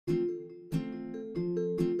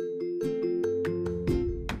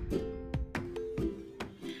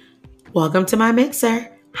Welcome to my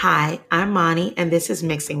mixer. Hi, I'm Moni, and this is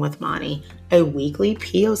Mixing with Moni, a weekly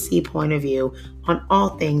POC point of view on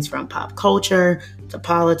all things from pop culture to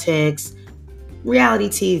politics, reality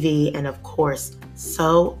TV, and of course,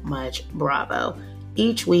 so much Bravo.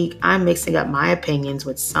 Each week, I'm mixing up my opinions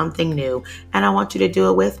with something new, and I want you to do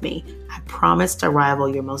it with me. I promise to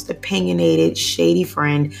rival your most opinionated, shady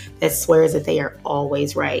friend that swears that they are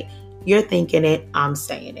always right. You're thinking it, I'm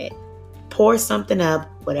saying it. Pour something up,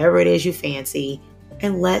 whatever it is you fancy,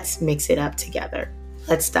 and let's mix it up together.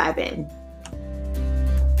 Let's dive in.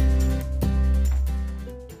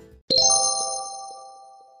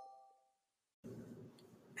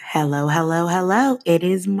 Hello, hello, hello. It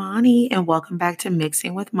is Moni, and welcome back to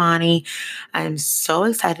Mixing with Moni. I am so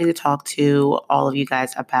excited to talk to all of you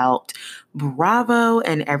guys about Bravo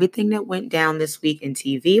and everything that went down this week in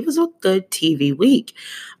TV. It was a good TV week.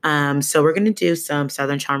 So we're going to do some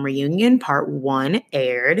Southern Charm Reunion. Part 1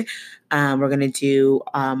 aired. We're going to do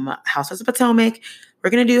Housewives of Potomac. We're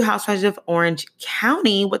going to do Housewives of Orange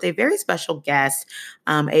County with a very special guest,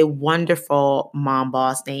 a wonderful mom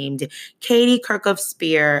boss named Katie Kirckof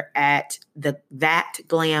Speer at That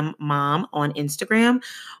Glam Mom on Instagram.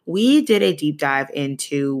 We did a deep dive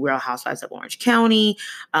into Real Housewives of Orange County,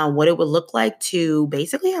 what it would look like to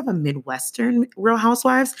basically have a Midwestern Real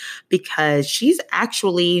Housewives, because she's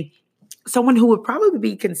actually someone who would probably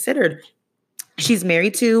be considered. She's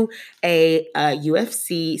married to a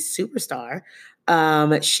UFC superstar.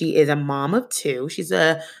 She is a mom of 2. She's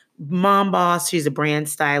a mom boss. She's a brand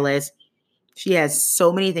stylist. She has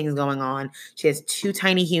so many things going on. She has 2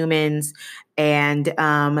 tiny humans, and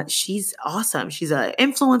she's awesome. She's an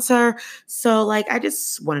influencer. So, I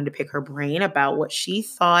just wanted to pick her brain about what she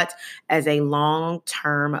thought as a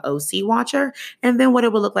long-term OC watcher, and then what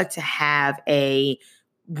it would look like to have a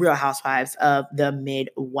Real Housewives of the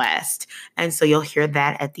Midwest. And so you'll hear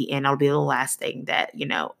that at the end. That'll be the last thing that,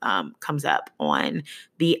 comes up on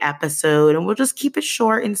the episode. And we'll just keep it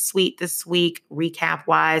short and sweet this week, recap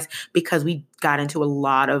wise, because we got into a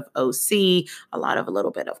lot of OC, a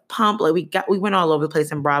little bit of Pump. We went all over the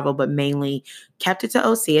place in Bravo, but mainly kept it to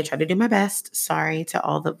OC. I tried to do my best. Sorry to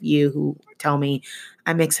all of you who tell me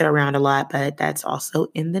I mix it around a lot, but that's also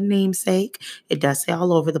in the namesake. It does say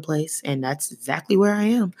all over the place, and that's exactly where I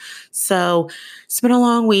am. So it's been a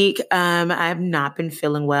long week. I've not been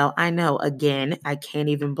feeling well. I know, again, I can't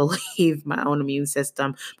even believe my own immune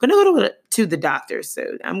system. I'm going to go to the doctor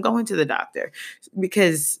soon. I'm going to the doctor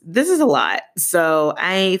because this is a lot. So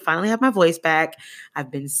I finally have my voice back. I've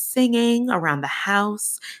been singing around the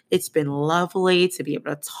house. It's been lovely to be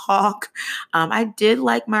able to talk. I did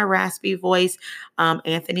like my raspy voice.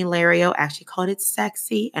 Anthony Lario actually called it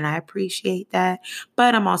sexy, and I appreciate that.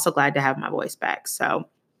 But I'm also glad to have my voice back. So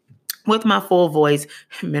with my full voice,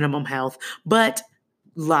 minimum health, but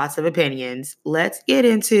lots of opinions. Let's get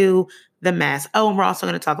into the mess. Oh, and we're also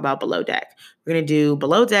going to talk about Below Deck. We're going to do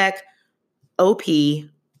Below Deck, OP,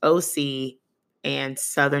 OC, and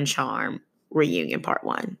Southern Charm Reunion Part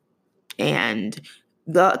 1. And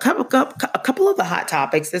a couple of the hot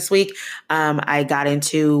topics this week I got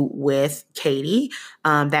into with Katie,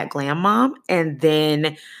 that glam mom. And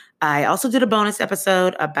then I also did a bonus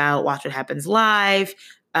episode about Watch What Happens Live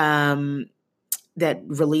that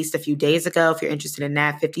released a few days ago. If you're interested in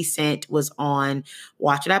that, 50 Cent was on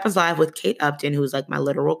Watch What Happens Live with Kate Upton, who's like my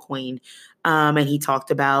literal queen. And he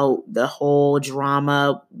talked about the whole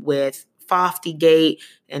drama with Gate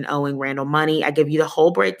and owing Randall money. I give you the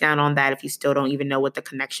whole breakdown on that if you still don't even know what the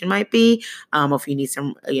connection might be. If you need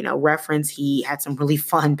some, reference, he had some really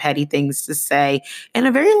fun, petty things to say in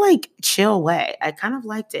a very chill way. I kind of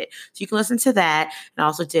liked it. So you can listen to that. And I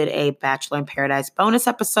also did a Bachelor in Paradise bonus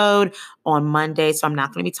episode on Monday. So I'm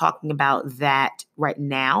not going to be talking about that right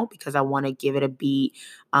now because I want to give it a beat.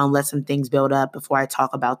 Let some things build up before I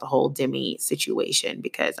talk about the whole Demi situation,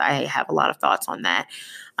 because I have a lot of thoughts on that.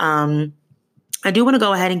 I do want to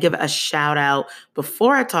go ahead and give a shout out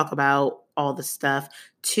before I talk about all the stuff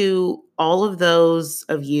to all of those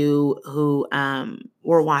of you who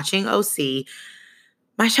were watching OC.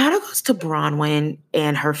 My shout out goes to Bronwyn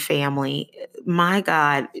and her family. My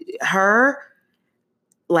God, her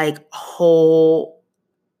whole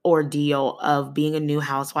ordeal of being a new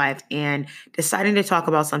housewife and deciding to talk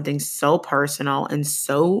about something so personal and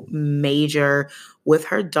so major with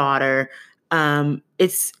her daughter.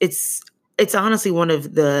 It's honestly one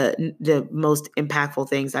of the most impactful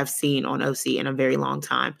things I've seen on OC in a very long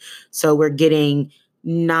time. So we're getting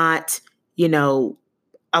not,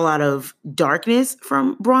 a lot of darkness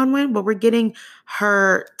from Bronwyn, but we're getting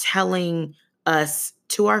her telling us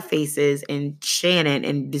to our faces and Shannon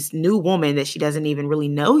and this new woman that she doesn't even really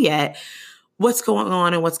know yet what's going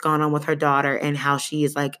on and what's going on with her daughter and how she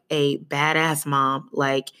is like a badass mom.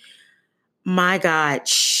 Like, my God,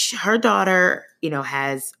 her daughter,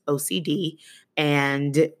 has OCD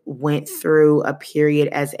and went through a period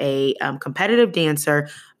as a competitive dancer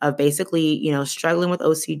of basically, struggling with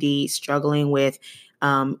OCD, struggling with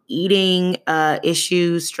eating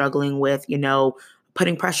issues, struggling with,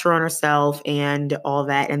 putting pressure on herself and all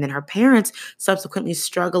that. And then her parents subsequently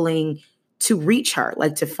struggling to reach her,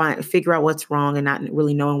 like to figure out what's wrong and not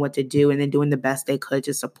really knowing what to do, and then doing the best they could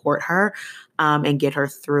to support her and get her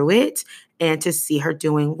through it. And to see her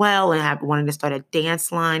doing well and wanting to start a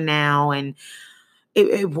dance line now. And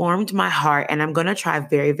it warmed my heart. And I'm going to try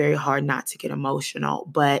very, very hard not to get emotional,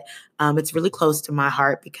 but it's really close to my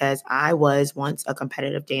heart because I was once a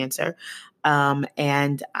competitive dancer.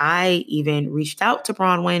 And I even reached out to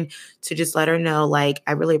Bronwyn to just let her know, like,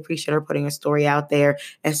 I really appreciate her putting her story out there.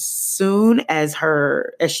 As soon as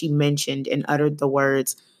she mentioned and uttered the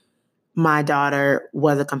words, my daughter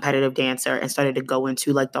was a competitive dancer, and started to go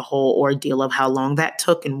into like the whole ordeal of how long that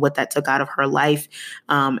took and what that took out of her life.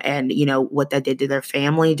 And what that did to their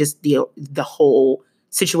family, just the whole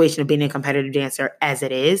situation of being a competitive dancer as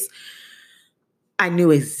it is. I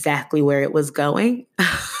knew exactly where it was going.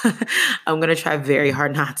 I'm going to try very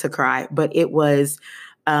hard not to cry, but it was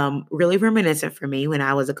really reminiscent for me when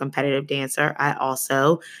I was a competitive dancer. I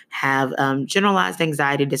also have generalized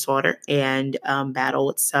anxiety disorder and battle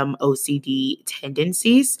with some OCD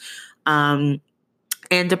tendencies. And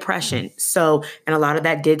depression. So, and a lot of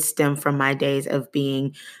that did stem from my days of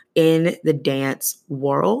being in the dance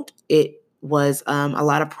world. It was a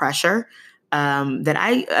lot of pressure that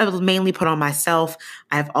I mainly put on myself.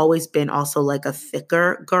 I've always been also like a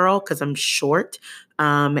thicker girl because I'm short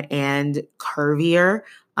and curvier.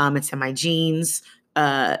 It's in my genes.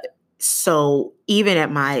 So even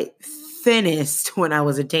at my thinnest when I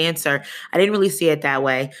was a dancer, I didn't really see it that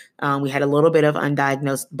way. We had a little bit of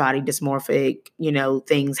undiagnosed body dysmorphic,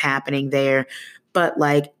 things happening there. But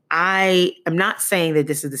like, I am not saying that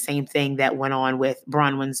this is the same thing that went on with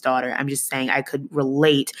Bronwyn's daughter. I'm just saying I could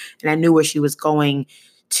relate, and I knew where she was going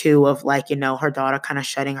to, of like, her daughter kind of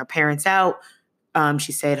shutting her parents out.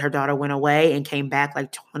 She said her daughter went away and came back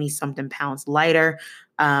like 20 something pounds lighter.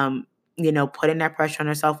 Putting that pressure on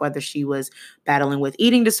herself, whether she was battling with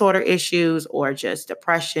eating disorder issues or just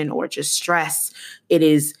depression or just stress. It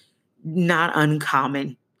is not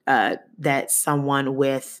uncommon that someone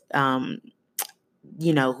with,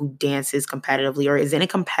 who dances competitively or is in a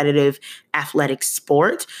competitive athletic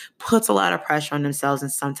sport puts a lot of pressure on themselves.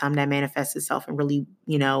 And sometimes that manifests itself in really,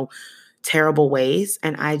 terrible ways.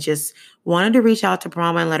 And I just wanted to reach out to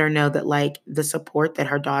Brahma and let her know that, like, the support that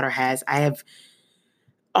her daughter has, I have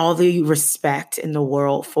all the respect in the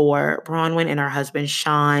world for Bronwyn and her husband,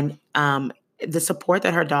 Sean. The support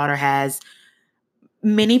that her daughter has.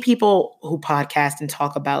 Many people who podcast and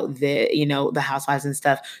talk about the housewives and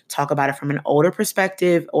stuff talk about it from an older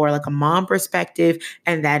perspective or like a mom perspective.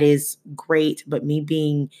 And that is great. But me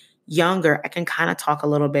being younger, I can kind of talk a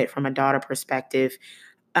little bit from a daughter perspective.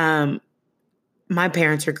 My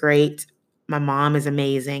parents are great. My mom is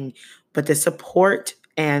amazing, but the support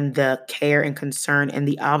and the care and concern and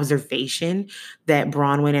the observation that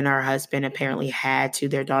Bronwyn and her husband apparently had to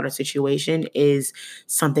their daughter's situation is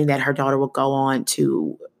something that her daughter will go on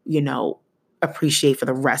to, appreciate for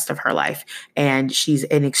the rest of her life. And she's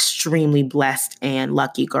an extremely blessed and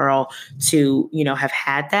lucky girl to, have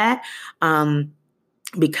had that.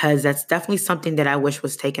 Because that's definitely something that I wish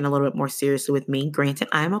was taken a little bit more seriously with me. Granted,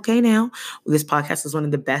 I'm okay now. This podcast is one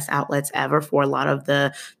of the best outlets ever for a lot of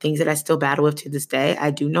the things that I still battle with to this day.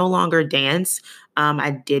 I do no longer dance.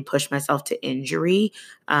 I did push myself to injury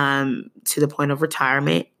to the point of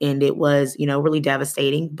retirement, and it was, really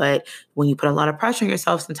devastating. But when you put a lot of pressure on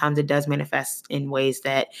yourself, sometimes it does manifest in ways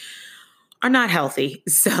that are not healthy.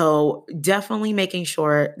 So definitely making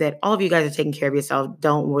sure that all of you guys are taking care of yourself.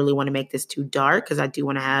 Don't really want to make this too dark because I do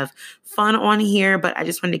want to have fun on here, but I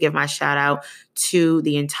just wanted to give my shout out to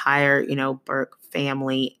the entire, Burke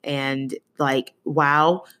family, and like,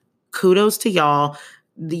 wow, kudos to y'all.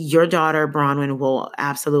 Your daughter, Bronwyn, will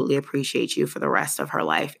absolutely appreciate you for the rest of her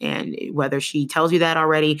life. And whether she tells you that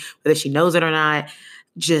already, whether she knows it or not,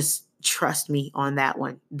 just trust me on that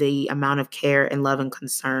one. The amount of care and love and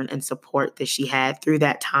concern and support that she had through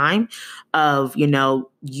that time of,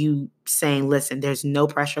 you saying, listen, there's no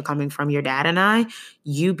pressure coming from your dad and I,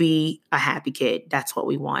 you be a happy kid. That's what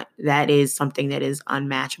we want. That is something that is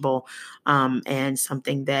unmatchable. And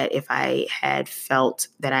something that if I had felt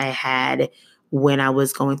that I had when I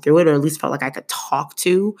was going through it, or at least felt like I could talk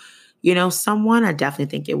to, someone, I definitely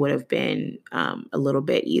think it would have been a little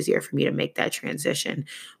bit easier for me to make that transition.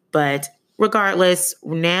 But regardless,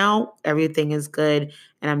 now everything is good.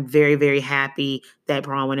 And I'm very, very happy that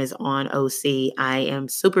Bronwyn is on OC. I am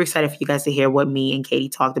super excited for you guys to hear what me and Katie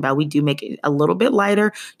talked about. We do make it a little bit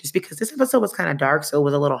lighter just because this episode was kind of dark, so it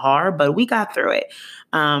was a little hard, but we got through it.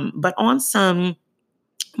 But on some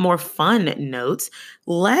more fun notes,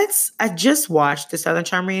 I just watched the Southern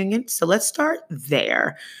Charm reunion, so let's start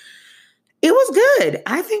there. It was good.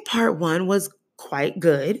 I think part one was quite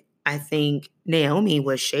good. I think Naomi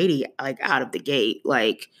was shady, like out of the gate.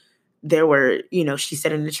 Like there were, she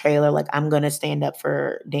said in the trailer, like, I'm going to stand up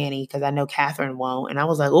for Danny because I know Catherine won't. And I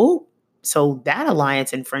was like, oh, so that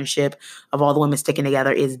alliance and friendship of all the women sticking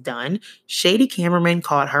together is done. Shady cameraman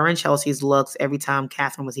caught her and Chelsea's looks every time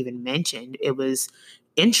Catherine was even mentioned. It was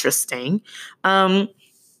interesting.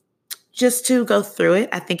 Just to go through it,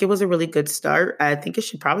 I think it was a really good start. I think it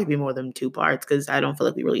should probably be more than 2 parts because I don't feel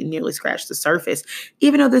like we really nearly scratched the surface.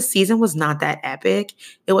 Even though this season was not that epic,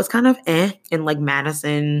 it was kind of and like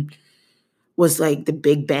Madison was like the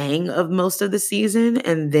big bang of most of the season.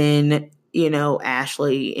 And then,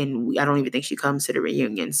 Ashley, and I don't even think she comes to the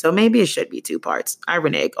reunion. So maybe it should be 2 parts. I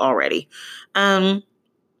renege already. I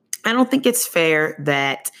don't think it's fair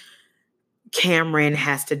that Cameron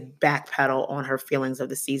has to backpedal on her feelings of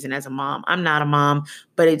the season as a mom. I'm not a mom,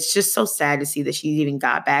 but it's just so sad to see that she even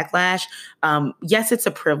got backlash. Yes, it's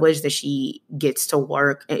a privilege that she gets to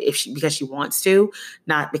work because she wants to,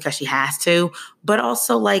 not because she has to, but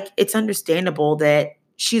also like it's understandable that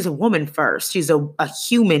she's a woman first. She's a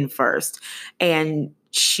human first. And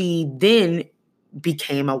she then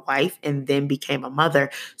became a wife and then became a mother.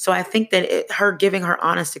 So I think that her giving her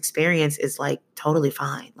honest experience is like totally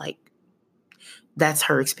fine. Like, that's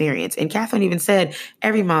her experience. And Catherine even said,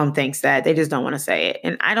 every mom thinks that. They just don't want to say it.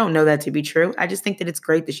 And I don't know that to be true. I just think that it's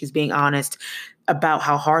great that she's being honest about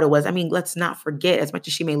how hard it was. I mean, let's not forget, as much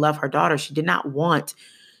as she may love her daughter, she did not want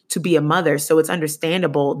to be a mother. So it's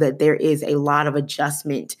understandable that there is a lot of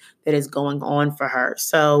adjustment that is going on for her.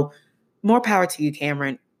 So more power to you,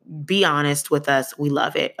 Cameron. Be honest with us. We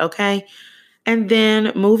love it. Okay. And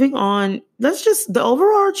then moving on, the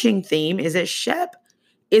overarching theme is that Shep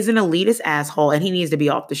is an elitist asshole and he needs to be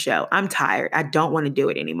off the show. I'm tired. I don't want to do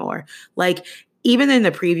it anymore. Like, even in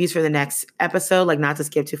the previews for the next episode, like not to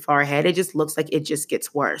skip too far ahead, it just looks like it just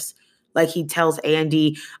gets worse. Like he tells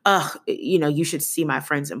Andy, you should see my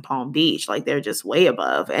friends in Palm Beach. Like they're just way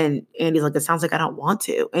above. And Andy's like, it sounds like I don't want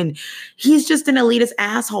to. And he's just an elitist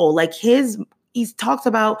asshole. Like he's talked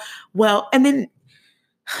about, and then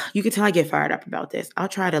you can tell I get fired up about this. I'll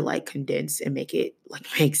try to like condense and make it like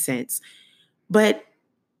make sense. But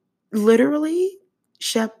literally,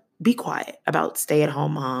 Shep, be quiet about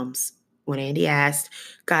stay-at-home moms. When Andy asked,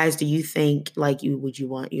 guys, do you think would you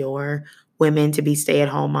want your women to be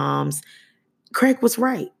stay-at-home moms? Craig was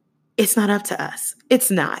right. It's not up to us. It's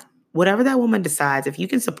not. Whatever that woman decides, if you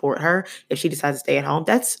can support her, if she decides to stay at home,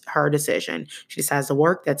 that's her decision. She decides to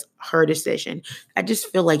work, that's her decision. I just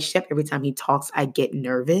feel like Shep, every time he talks, I get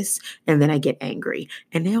nervous and then I get angry.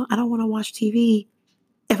 And now I don't want to watch TV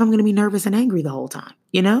if I'm going to be nervous and angry the whole time,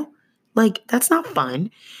 Like, that's not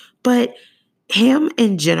fun. But him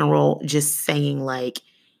in general just saying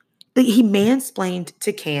he mansplained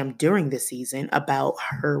to Cam during the season about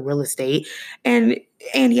her real estate. And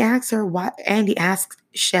Andy asks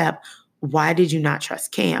Shep, why did you not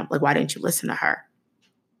trust Cam? Like, why didn't you listen to her?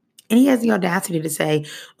 And he has the audacity to say,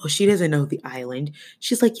 oh, she doesn't know the island.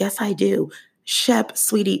 She's like, yes, I do. Shep,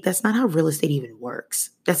 sweetie, that's not how real estate even works.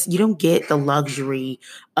 You don't get the luxury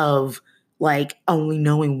of like only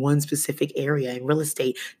knowing one specific area in real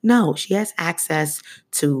estate. No, she has access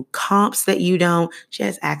to comps that you don't. She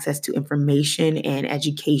has access to information and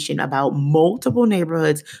education about multiple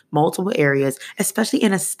neighborhoods, multiple areas, especially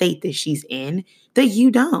in a state that she's in that you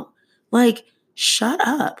don't. Like, shut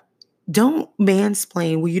up. Don't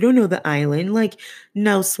mansplain. Well, you don't know the island. Like,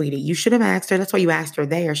 no, sweetie, you should have asked her. That's why you asked her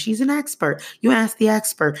there. She's an expert. You ask the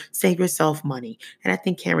expert. Save yourself money. And I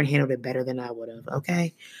think Cameron handled it better than I would have.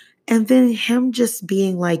 Okay. And then him just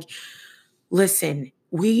being like, listen,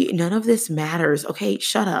 none of this matters. Okay,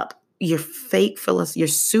 shut up. You're you're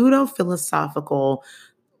pseudo-philosophical.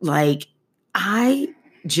 Like, I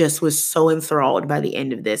just was so enthralled by the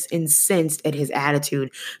end of this, incensed at his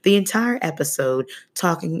attitude. The entire episode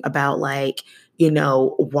talking about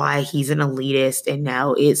why he's an elitist and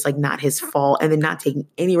now it's like not his fault, and then not taking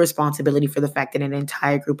any responsibility for the fact that an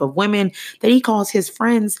entire group of women that he calls his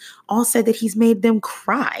friends all said that he's made them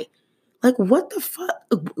cry. Like, what the fuck?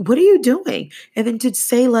 What are you doing? And then to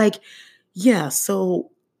say yeah,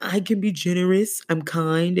 so I can be generous, I'm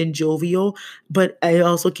kind and jovial, but I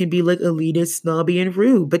also can be like elitist, snobby, and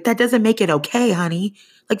rude. But that doesn't make it okay, honey.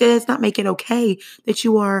 Like, that does not make it okay that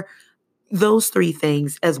you are those three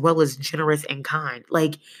things, as well as generous and kind,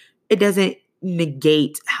 like it doesn't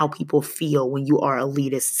negate how people feel when you are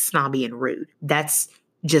elitist, snobby, and rude. That's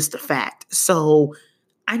just a fact. So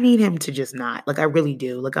I need him to just not. Like I really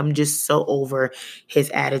do. Like I'm just so over his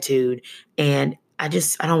attitude and I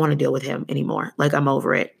don't want to deal with him anymore. Like I'm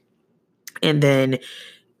over it. And then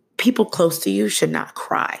people close to you should not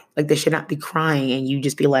cry. Like they should not be crying and you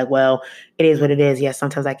just be like, well, it is what it is. Yes,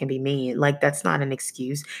 sometimes I can be mean. Like that's not an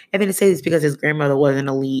excuse. And then to say this because his grandmother wasn't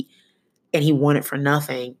elite and he wanted for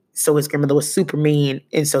nothing. So his grandmother was super mean.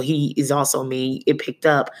 And so he is also mean. It picked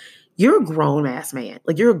up. You're a grown ass man.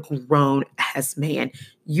 Like you're a grown ass man.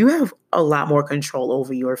 You have a lot more control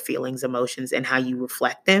over your feelings, emotions, and how you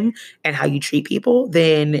reflect them and how you treat people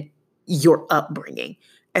than your upbringing,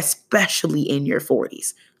 especially in your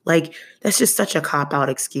 40s. Like that's just such a cop out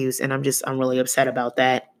excuse. And I'm really upset about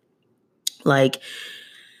that. Like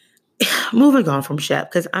moving on from Shep,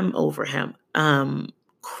 because I'm over him.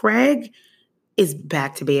 Craig is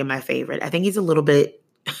back to being my favorite. I think he's a little bit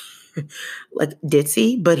like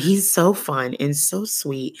ditzy, but he's so fun and so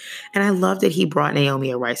sweet. And I love that he brought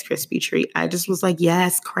Naomi a Rice Krispie treat. I just was like,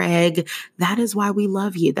 yes, Craig, that is why we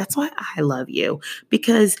love you. That's why I love you.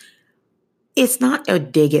 Because it's not a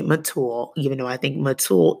dig at Matul, even though I think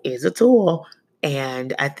Matul is a tool.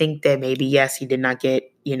 And I think that maybe, yes, he did not get,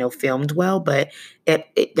 filmed well, but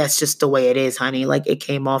that's just the way it is, honey. Like it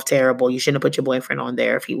came off terrible. You shouldn't have put your boyfriend on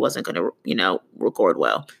there if he wasn't going to, record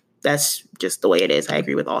well. That's just the way it is. I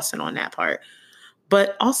agree with Austin on that part.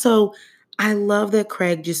 But also, I love that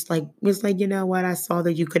Craig just like was like, you know what? I saw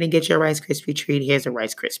that you couldn't get your Rice Krispie treat. Here's a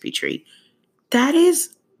Rice Krispie treat. That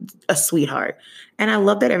is a sweetheart. And I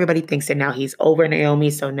love that everybody thinks that now he's over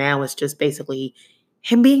Naomi. So now it's just basically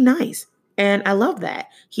him being nice. And I love that.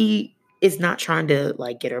 He is not trying to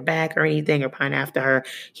like get her back or anything or pine after her.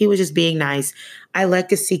 He was just being nice. I like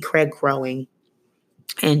to see Craig growing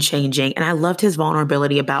and changing. And I loved his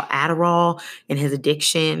vulnerability about Adderall and his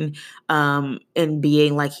addiction, and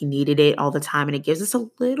being like he needed it all the time. And it gives us a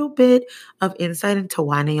little bit of insight into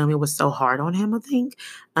why Naomi was so hard on him, I think.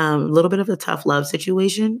 A little bit of a tough love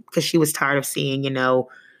situation because she was tired of seeing,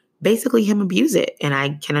 basically him abuse it. And I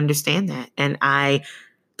can understand that. And I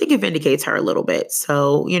think it vindicates her a little bit.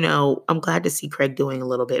 So, I'm glad to see Craig doing a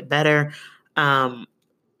little bit better. I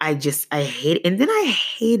hate, and then I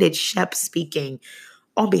hated Shep speaking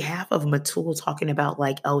on behalf of Matul talking about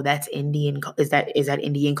like, oh, that's Indian. Is that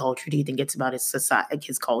Indian culture? Do you think it's about his society, like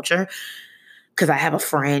his culture? Because I have a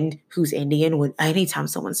friend who's Indian. When anytime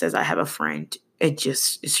someone says I have a friend, it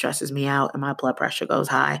stresses me out and my blood pressure goes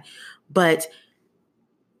high. But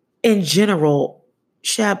in general,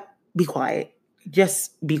 Shep, be quiet.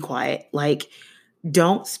 Just be quiet. Like,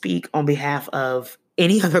 don't speak on behalf of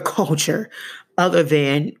any other culture other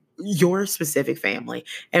than your specific family.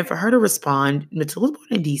 And for her to respond, Matilda was born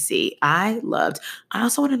in DC. I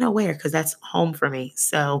also want to know where, because that's home for me.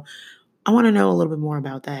 So I want to know a little bit more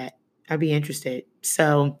about that. I'd be interested.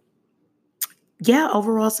 So yeah,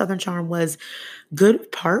 overall Southern Charm was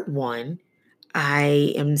good part one.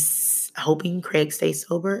 I am hoping Craig stays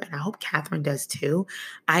sober, and I hope Catherine does too.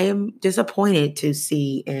 I am disappointed to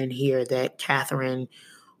see and hear that Catherine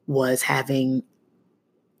was having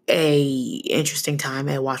a interesting time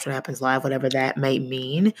at Watch What Happens Live, whatever that may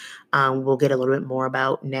mean. We'll get a little bit more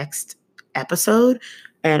about next episode.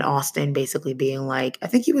 And Austin basically being like, I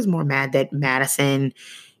think he was more mad that Madison,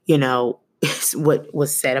 what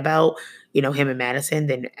was said about, him and Madison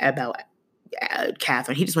than about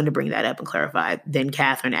Catherine. He just wanted to bring that up and clarify. Then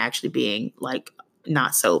Catherine actually being like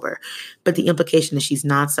not sober. But the implication that she's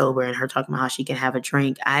not sober and her talking about how she can have a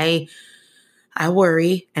drink, I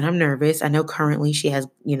worry and I'm nervous. I know currently she has,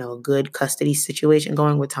 a good custody situation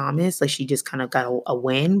going with Thomas. Like she just kind of got a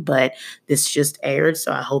win, but this just aired.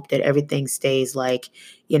 So I hope that everything stays like,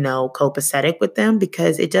 copacetic with them,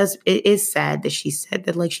 because it is sad that she said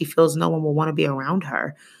that like she feels no one will want to be around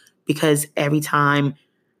her, because every time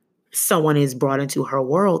someone is brought into her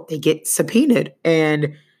world, they get subpoenaed.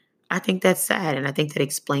 And I think that's sad. And I think that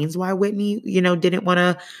explains why Whitney, didn't want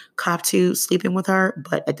to cop to sleeping with her.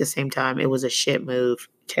 But at the same time, it was a shit move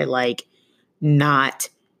to like not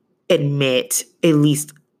admit, at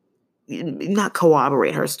least not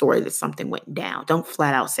corroborate her story that something went down. Don't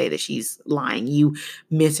flat out say that she's lying. You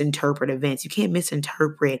misinterpret events. You can't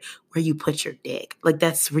misinterpret where you put your dick. Like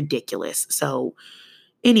that's ridiculous. So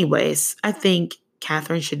anyways, I think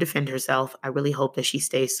Catherine should defend herself. I really hope that she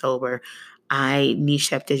stays sober. I need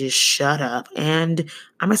Shep to just shut up. And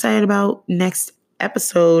I'm excited about next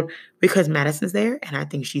episode because Madison's there and I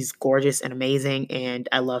think she's gorgeous and amazing and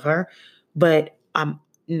I love her. But I'm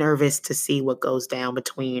nervous to see what goes down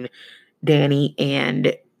between Danny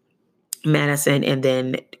and Madison and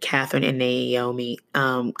then Catherine and Naomi,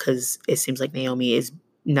 because it seems like Naomi is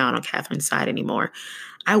not on Catherine's side anymore.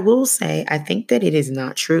 I will say, I think that it is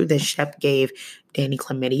not true that Shep gave Danny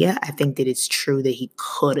chlamydia. I think that it's true that he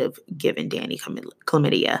could have given Danny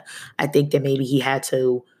chlamydia. I think that maybe he had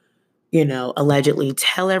to, allegedly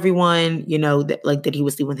tell everyone, that like that he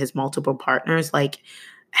was sleeping with his multiple partners, like,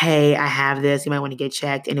 hey, I have this, you might want to get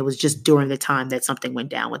checked. And it was just during the time that something went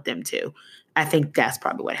down with them too. I think that's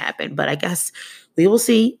probably what happened. But I guess we will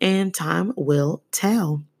see and time will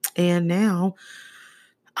tell. And now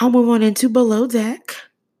I'll move on into Below Deck.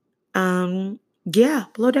 Yeah,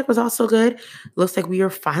 Below Deck was also good. Looks like we are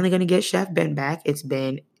finally going to get Chef Ben back. It's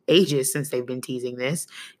been ages since they've been teasing this,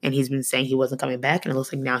 and he's been saying he wasn't coming back, and it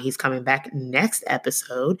looks like now he's coming back next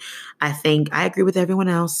episode. I think I agree with everyone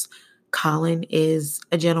else. Colin is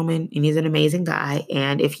a gentleman and he's an amazing guy.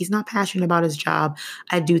 And if he's not passionate about his job,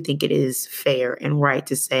 I do think it is fair and right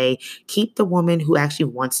to say, keep the woman who actually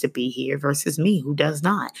wants to be here versus me who does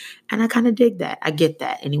not. And I kind of dig that. I get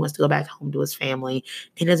that. And he wants to go back home to his family.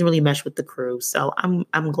 He doesn't really mesh with the crew. So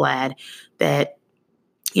I'm glad that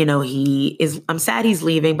I'm sad he's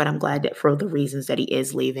leaving, but I'm glad that for the reasons that he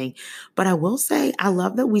is leaving. But I will say, I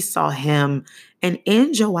love that we saw him and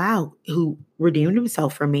Joao, who redeemed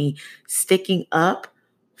himself for me, sticking up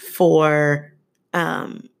for,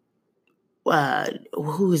 who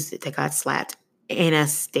is it that got slapped?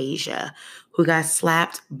 Anastasia, who got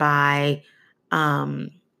slapped by,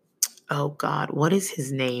 oh God, what is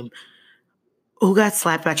his name? Who got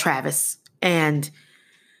slapped by Travis. And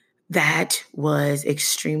that was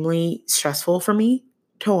extremely stressful for me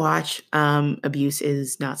to watch. Abuse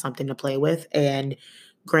is not something to play with. And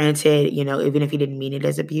granted, even if he didn't mean it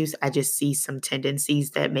as abuse, I just see some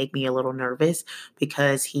tendencies that make me a little nervous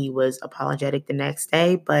because he was apologetic the next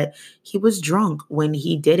day, but he was drunk when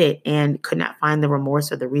he did it and could not find the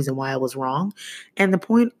remorse or the reason why it was wrong. And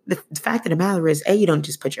the fact of the matter is, A, you don't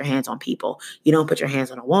just put your hands on people. You don't put your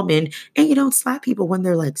hands on a woman, and you don't slap people when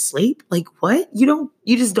they're like asleep. Like what? You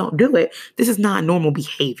just don't do it. This is not normal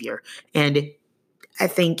behavior. And I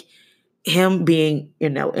think him being,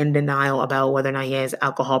 in denial about whether or not he has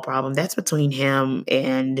alcohol problem, that's between him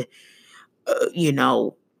and,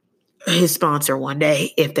 his sponsor one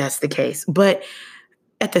day, if that's the case. But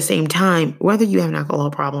at the same time, whether you have an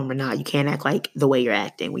alcohol problem or not, you can't act like the way you're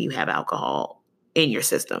acting when you have alcohol in your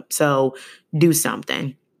system. So do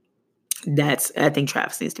something. I think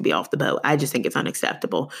Travis needs to be off the boat. I just think it's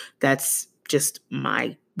unacceptable. That's just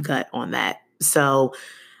my gut on that. So,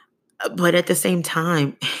 but at the same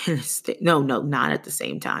time, no, not at the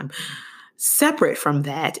same time. Separate from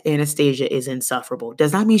that, Anastasia is insufferable.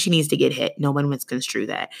 Does not mean she needs to get hit. No one misconstrue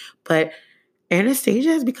that. But Anastasia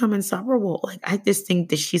has become insufferable. Like, I just think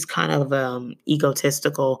that she's kind of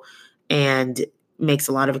egotistical and makes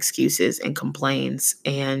a lot of excuses and complains.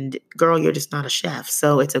 And girl, you're just not a chef.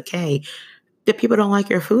 So it's okay that people don't like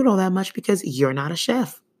your food all that much because you're not a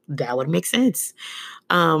chef. That would make sense.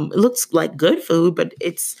 It looks like good food, but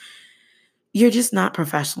you're just not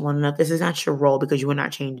professional enough. This is not your role because you were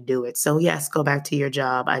not trained to do it. So yes, go back to your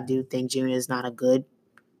job. I do think June is not a good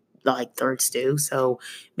third stew. So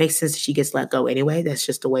makes sense that she gets let go anyway. That's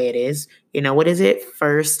just the way it is. What is it?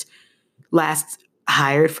 Last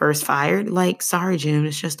hired, first fired. Like, sorry, June.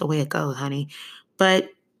 It's just the way it goes, honey. But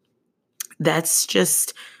that's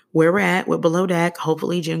just where we're at with Below Deck.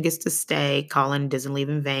 Hopefully June gets to stay. Colin doesn't leave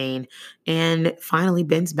in vain. And finally,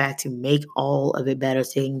 Ben's back to make all of it better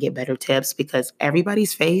so he can get better tips, because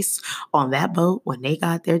everybody's face on that boat when they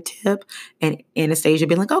got their tip and Anastasia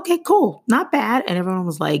being like, okay, cool, not bad. And everyone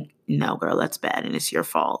was like, no, girl, that's bad and it's your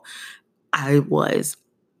fault. I was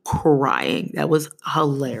crying. That was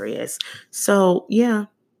hilarious. So yeah,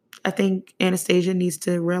 I think Anastasia needs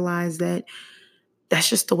to realize that that's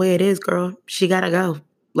just the way it is, girl. She gotta go.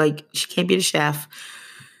 Like, she can't be the chef.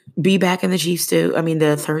 Be back in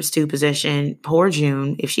the third stew position. Poor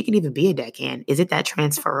June. If she can even be a deckhand, is it that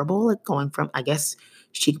transferable? Like, going from, I guess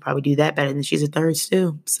she could probably do that better than she's a third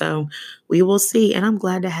stew. So we will see. And I'm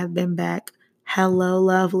glad to have been back. Hello,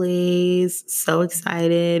 lovelies. So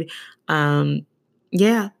excited.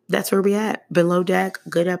 Yeah, that's where we at. Below Deck,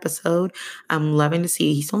 good episode. I'm loving to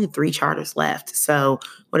see. He's only 3 charters left. So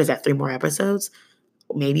what is that? 3 more episodes?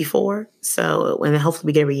 Maybe 4. So, and then hopefully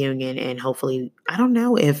we get a reunion, and hopefully, I don't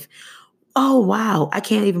know if, oh, wow, I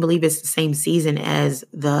can't even believe it's the same season as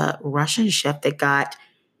the Russian chef that got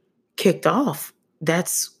kicked off.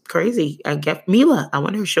 That's crazy. I get Mila. I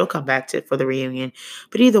wonder if she'll come back for the reunion.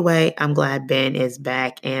 But either way, I'm glad Ben is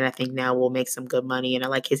back, and I think now we'll make some good money, and I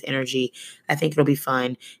like his energy. I think it'll be fun,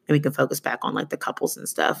 and we can focus back on the couples and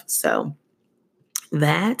stuff. So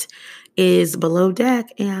That is Below Deck.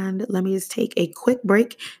 And let me just take a quick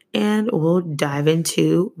break and we'll dive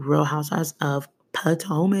into Real Housewives of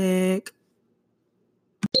Potomac.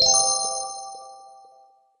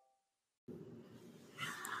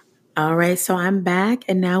 All right, so I'm back,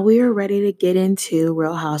 and now we are ready to get into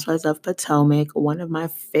Real Housewives of Potomac, one of my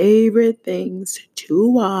favorite things to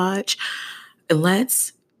watch.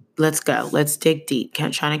 Let's go. Let's dig deep.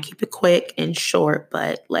 Trying to keep it quick and short,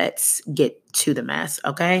 but let's get to the mess,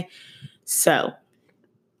 okay? So,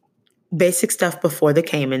 basic stuff before the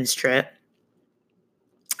Cayman trip.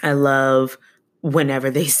 I love whenever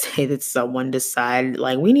they say that someone decided,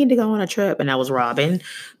 like, we need to go on a trip, and that was Robin.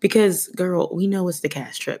 Because, girl, we know it's the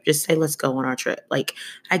cast trip. Just say, let's go on our trip. Like,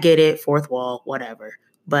 I get it, fourth wall, whatever.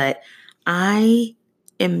 But I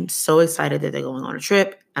am so excited that they're going on a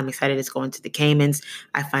trip. I'm excited it's going to the Caymans.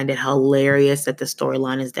 I find it hilarious that the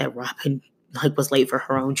storyline is that Robin was late for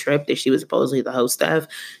her own trip that she was supposedly the host of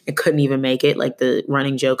and couldn't even make it. Like the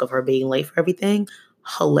running joke of her being late for everything.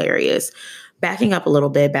 Hilarious. Backing up a little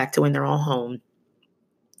bit, back to when they're all home.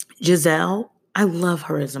 Giselle, I love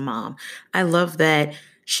her as a mom. I love that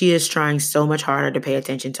she is trying so much harder to pay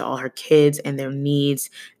attention to all her kids and their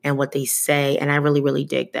needs and what they say. And I really, really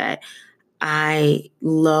dig that. I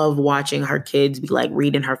love watching her kids be like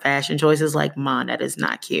reading her fashion choices like, Mom, that is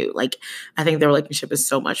not cute. Like, I think their relationship is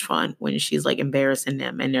so much fun when she's like embarrassing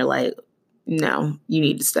them and they're like, no, you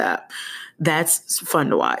need to stop. That's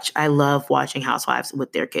fun to watch. I love watching housewives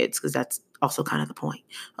with their kids because that's also kind of the point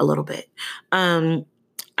a little bit.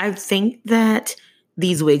 I think that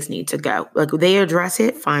these wigs need to go. Like they address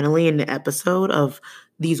it finally in the episode of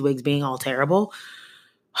these wigs being all terrible.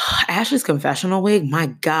 Ashley's confessional wig, my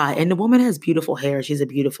God. And the woman has beautiful hair. She's a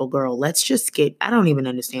beautiful girl. Let's just I don't even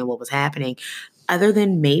understand what was happening other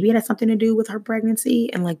than maybe it had something to do with her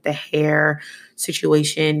pregnancy and like the hair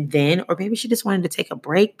situation then, or maybe she just wanted to take a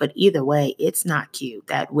break. But either way, it's not cute.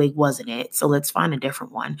 That wig wasn't it. So let's find a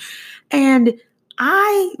different one. And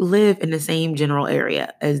I live in the same general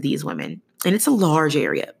area as these women, and it's a large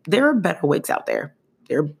area. There are better wigs out there.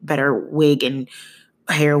 There are better wig and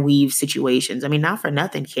hair weave situations. I mean, not for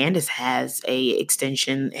nothing, Candace has a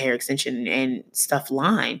hair extension and stuff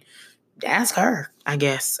line. Ask her, I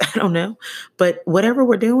guess. I don't know. But whatever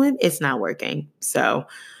we're doing, it's not working. So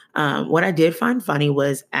what I did find funny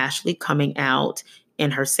was Ashley coming out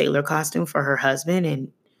in her sailor costume for her husband,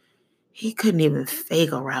 and he couldn't even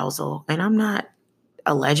fake arousal. And I'm not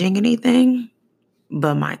alleging anything,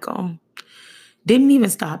 but Michael didn't even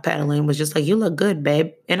stop pedaling, was just like, you look good,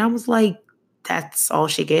 babe. And I was like, that's all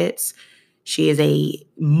she gets. She is a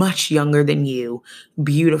much younger than you,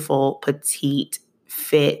 beautiful, petite,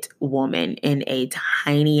 fit woman in a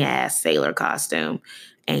tiny ass sailor costume.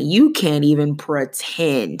 And you can't even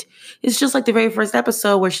pretend. It's just like the very first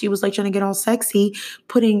episode where she was like trying to get all sexy,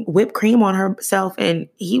 putting whipped cream on herself. And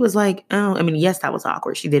he was like, oh, I mean, yes, that was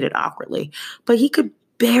awkward. She did it awkwardly. But he could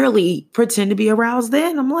barely pretend to be aroused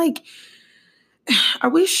then. I'm like, are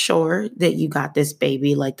we sure that you got this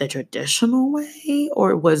baby like the traditional way?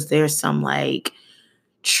 Or was there some like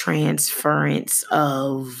transference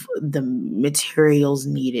of the materials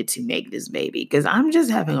needed to make this baby? Because I'm just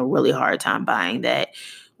having a really hard time buying that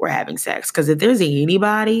we're having sex. Because if there's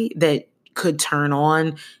anybody that could turn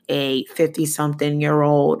on a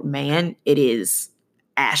 50-something-year-old man, it is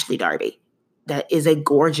Ashley Darby. That is a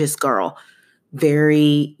gorgeous girl.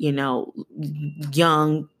 Very,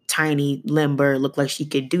 young, tiny, limber, looked like she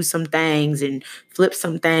could do some things and flip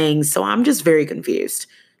some things. So I'm just very confused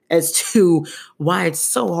as to why it's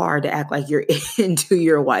so hard to act like you're into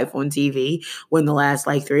your wife on TV when the last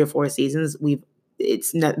like 3 or 4 seasons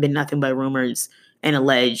it's not been nothing but rumors and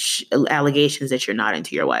allegations that you're not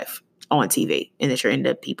into your wife on TV and that you're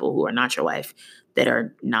into people who are not your wife that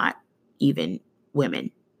are not even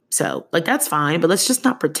women. So like that's fine, but let's just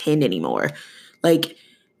not pretend anymore. Like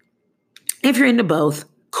if you're into both,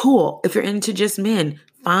 cool. If you're into just men,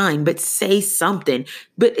 fine, but say something.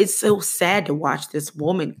 But it's so sad to watch this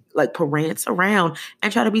woman like prance around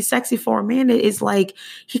and try to be sexy for a man that is like,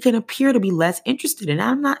 he can appear to be less interested. And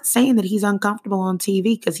I'm not saying that he's uncomfortable on TV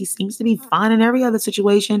because he seems to be fine in every other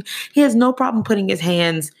situation. He has no problem putting his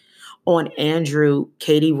hands on Andrew,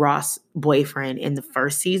 Katie Ross' boyfriend in the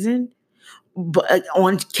first season, but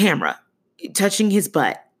on camera, touching his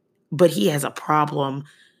butt. But he has a problem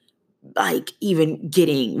like even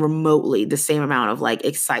getting remotely the same amount of like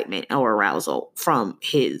excitement or arousal from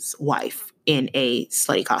his wife in a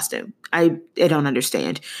slutty costume. I don't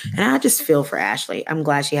understand. And I just feel for Ashley. I'm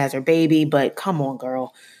glad she has her baby, but come on,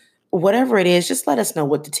 girl. whatever it is, just let us know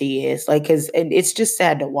what the tea is. Like, and it's just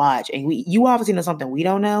sad to watch. And you obviously know something we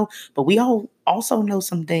don't know, but we all also know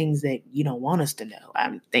some things that you don't want us to know,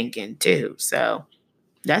 I'm thinking too. So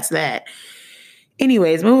that's that.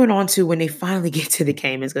 Anyways, moving on to when they finally get to the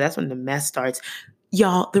Caymans, because that's when the mess starts.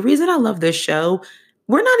 Y'all, the reason I love this show,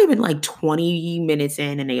 we're not even like 20 minutes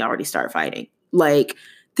in and they already start fighting. Like,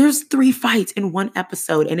 there's 3 fights in one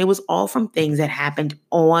episode, and it was all from things that happened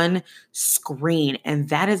on screen. And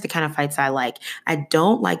that is the kind of fights I like. I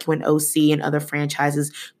don't like when OC and other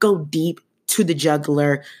franchises go deep to the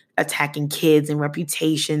jugular, attacking kids and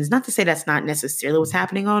reputations. Not to say that's not necessarily what's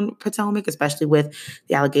happening on Potomac, especially with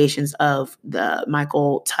the allegations of the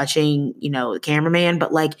Michael touching, the cameraman.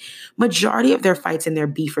 But like, majority of their fights and their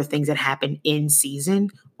beef are things that happen in season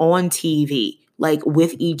on TV, like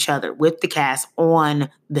with each other, with the cast on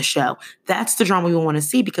the show. That's the drama we want to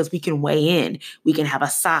see, because we can weigh in, we can have a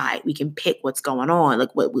side, we can pick what's going on,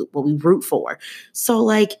 like what we root for. So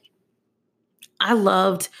like, I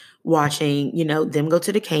loved watching, them go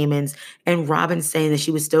to the Caymans, and Robin saying that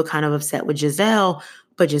she was still kind of upset with Giselle,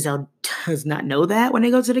 but Giselle does not know that when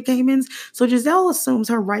they go to the Caymans. So Giselle assumes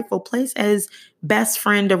her rightful place as best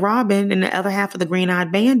friend to Robin and the other half of the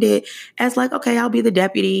Green-Eyed Bandit as like, okay, I'll be the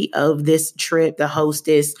deputy of this trip, the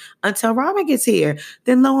hostess, until Robin gets here.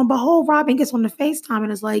 Then lo and behold, Robin gets on the FaceTime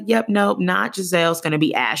and is like, yep, nope, not Giselle. It's going to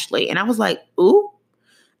be Ashley. And I was like, ooh.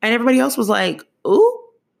 And everybody else was like, ooh,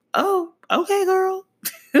 oh, okay, girl.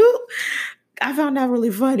 I found that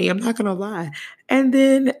really funny. I'm not going to lie. And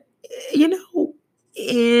then,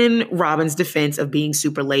 in Robin's defense of being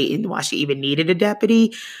super late and why she even needed a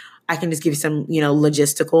deputy, I can just give you some,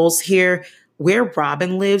 logisticals here. Where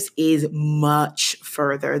Robin lives is much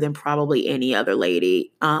further than probably any other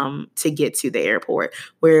lady to get to the airport.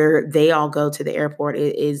 Where they all go to the airport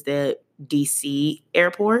is the DC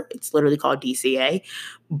airport. It's literally called DCA,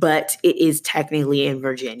 but it is technically in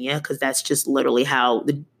Virginia, because that's just literally how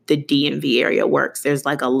the DMV area works. There's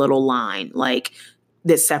like a little line like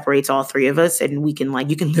that separates all 3 of us, and we can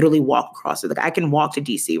you can literally walk across it. Like, I can walk to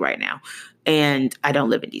DC right now, and I don't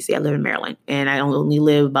live in DC. I live in Maryland, and I only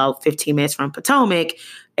live about 15 minutes from Potomac.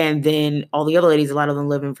 And then all the other ladies, a lot of them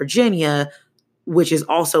live in Virginia, which is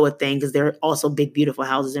also a thing, because there are also big, beautiful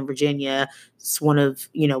houses in Virginia. It's one of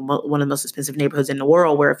the most expensive neighborhoods in the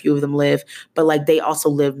world, where a few of them live. But like, they also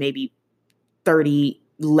live maybe 30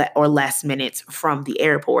 or less minutes from the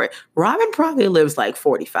airport. Robin probably lives like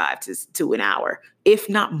 45 to an hour, if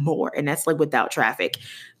not more. And that's like without traffic,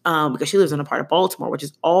 because she lives in a part of Baltimore, which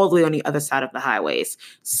is all the way on the other side of the highways.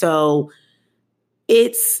 So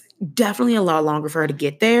it's definitely a lot longer for her to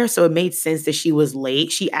get there. So it made sense that she was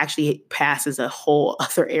late. She actually passes a whole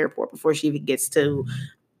other airport before she even gets to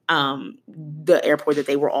the airport that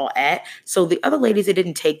they were all at. So the other ladies, it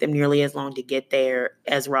didn't take them nearly as long to get there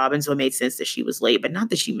as Robin. So it made sense that she was late, but not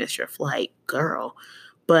that she missed her flight, girl.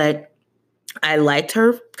 But I liked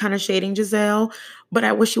her kind of shading Giselle, but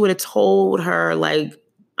I wish she would have told her, like,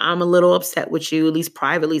 I'm a little upset with you, at least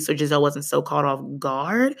privately, so Giselle wasn't so caught off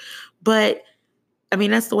guard. But I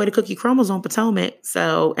mean, that's the way the cookie crumbles on Potomac.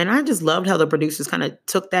 So, and I just loved how the producers kind of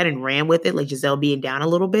took that and ran with it, like Giselle being down a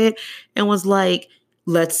little bit, and was like,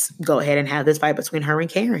 let's go ahead and have this fight between her and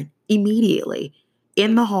Karen immediately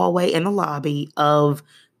in the hallway, in the lobby of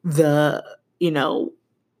the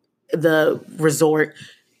resort.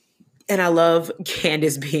 And I love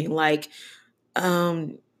Candace being like,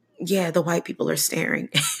 yeah, the white people are staring.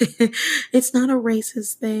 It's not a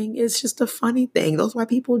racist thing. It's just a funny thing. Those white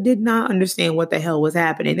people did not understand what the hell was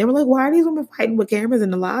happening. They were like, why are these women fighting with cameras in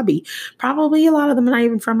the lobby? Probably a lot of them are not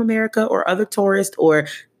even from America, or other tourists, or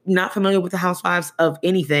not familiar with the housewives of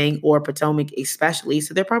anything, or Potomac especially.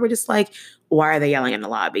 So they're probably just like, why are they yelling in the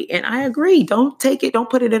lobby? And I agree. Don't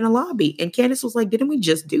put it in a lobby. And Candace was like, didn't we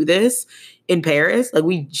just do this in Paris? Like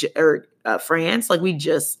France? Like, we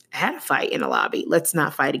just had a fight in the lobby. Let's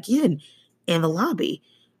not fight again in the lobby.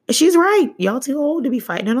 And she's right. Y'all too old to be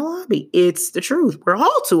fighting in a lobby. It's the truth. We're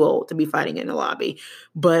all too old to be fighting in the lobby.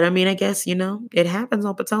 But I mean, I guess, it happens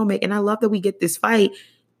on Potomac. And I love that we get this fight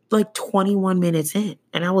like 21 minutes in.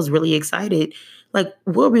 And I was really excited. Like,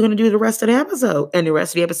 what are we going to do the rest of the episode? And the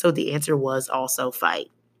rest of the episode, the answer was also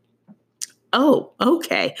fight. Oh,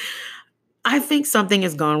 okay. I think something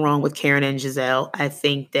has gone wrong with Karen and Giselle. I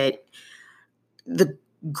think that the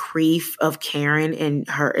grief of Karen and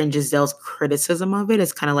Giselle's criticism of it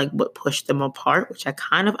is kind of like what pushed them apart, which I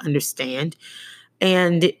kind of understand.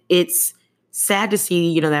 And it's sad to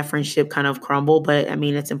see, that friendship kind of crumble, but I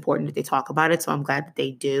mean, it's important that they talk about it. So I'm glad that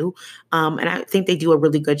they do. And I think they do a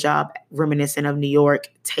really good job reminiscent of New York,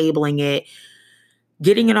 tabling it,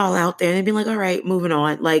 getting it all out there and being like, all right, moving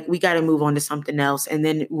on. Like, we got to move on to something else. And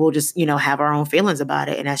then we'll just, have our own feelings about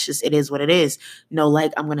it. And that's just, it is what it is. No,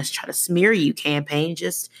 like, I'm going to try to smear you campaign.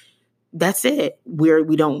 Just, that's it.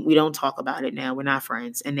 We don't talk about it now. We're not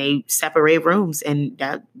friends. And they separate rooms, and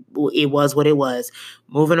that it was what it was.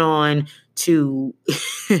 Moving on to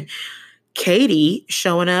Katie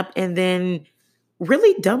showing up and then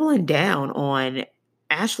really doubling down on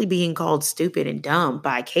Ashley being called stupid and dumb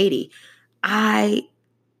by Katie. I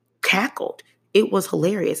cackled. It was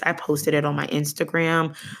hilarious. I posted it on my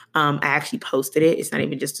Instagram. I actually posted it. It's not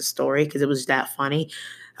even just a story because it was that funny.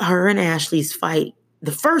 Her and Ashley's fight,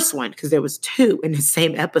 the first one, because there was two in the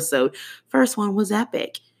same episode. First one was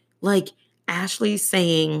epic. Like, Ashley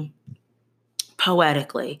saying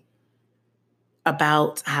poetically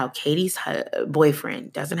about how Katie's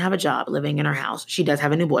boyfriend doesn't have a job living in her house. She does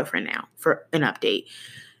have a new boyfriend now, for an update.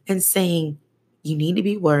 And saying, you need to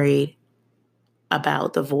be worried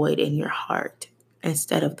about the void in your heart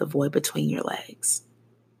instead of the void between your legs.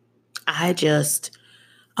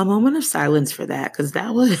 A moment of silence for that, because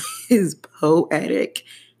that was poetic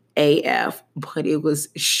AF, but it was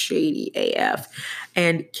shady AF.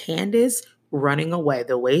 And Candace running away,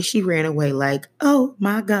 the way she ran away, like, oh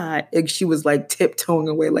my God. Like, she was like tiptoeing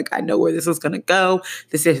away, like, I know where this is going to go.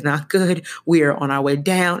 This is not good. We are on our way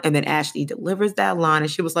down. And then Ashley delivers that line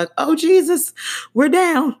and she was like, oh Jesus, we're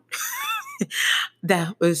down.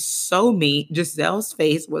 That was so me. Giselle's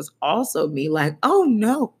face was also me, like, oh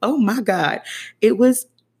no, oh my God. It was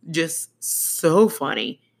just so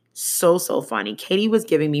funny. So funny. Katie was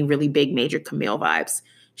giving me really big Major Camille vibes.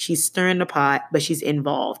 She's stirring the pot, but she's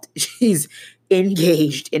involved. She's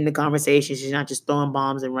engaged in the conversation. She's not just throwing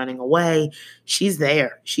bombs and running away. She's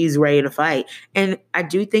there. She's ready to fight. And I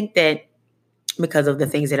do think that because of the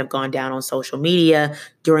things that have gone down on social media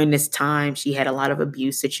during this time. She had a lot of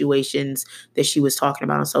abuse situations that she was talking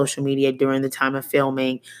about on social media during the time of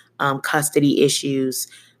filming, custody issues,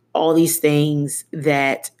 all these things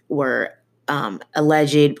that were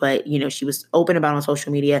alleged, but she was open about on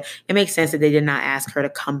social media. It makes sense that they did not ask her to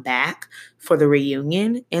come back for the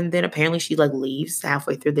reunion, and then apparently she leaves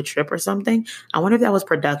halfway through the trip or something. I wonder if that was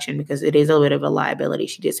production, because it is a bit of a liability.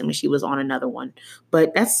 She did something, she was on another one,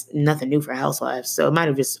 but that's nothing new for Housewives, so it might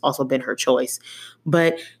have just also been her choice.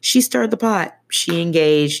 But she stirred the pot, she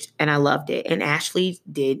engaged, and I loved it. And Ashley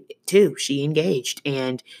did too. She engaged,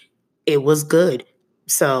 and it was good.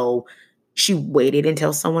 So she waited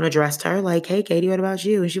until someone addressed her, like, hey, Katie, what about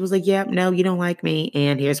you? And she was like, yeah, no, you don't like me,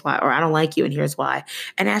 and here's why. Or I don't like you, and here's why.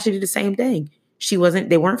 And Ashley did the same thing.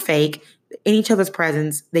 They weren't fake. In each other's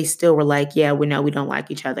presence, they still were like, yeah, we know we don't like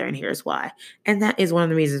each other, and here's why. And that is one of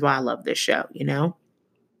the reasons why I love this show,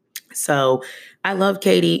 So I love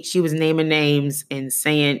Katie. She was naming names and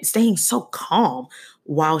staying so calm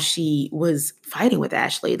while she was fighting with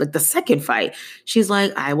Ashley. Like, the second fight, she's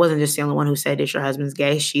like, I wasn't just the only one who said that your husband's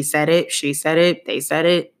gay. She said it. They said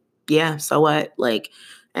it. Yeah, so what? Like,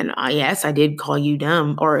 and yes, I did call you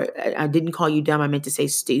dumb, or I didn't call you dumb. I meant to say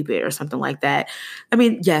stupid or something like that. I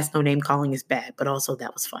mean, yes, no name calling is bad, but also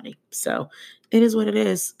that was funny. So it is what it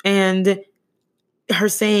is. And her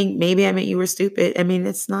saying, maybe I meant you were stupid. I mean,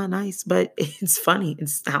 it's not nice, but it's funny.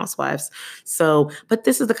 It's Housewives. So, but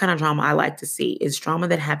this is the kind of drama I like to see. It's drama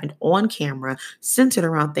that happened on camera, centered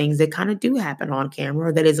around things that kind of do happen on camera,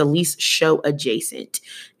 or that is at least show adjacent.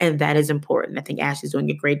 And that is important. I think Ashley's doing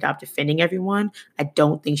a great job defending everyone. I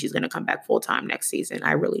don't think she's going to come back full time next season.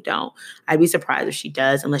 I really don't. I'd be surprised if she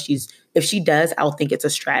does, if she does, I'll think it's a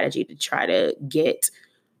strategy to try to get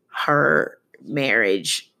her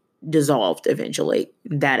marriage dissolved eventually.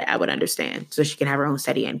 That I would understand, so she can have her own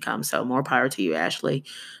steady income. So more power to you, Ashley.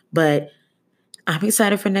 But I'm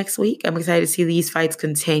excited for next week. I'm excited to see these fights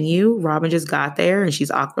continue. Robin just got there and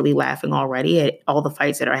she's awkwardly laughing already at all the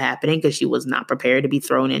fights that are happening, because she was not prepared to be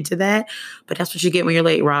thrown into that. But that's what you get when you're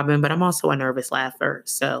late, Robin. But I'm also a nervous laugher,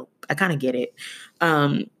 so I kind of get it.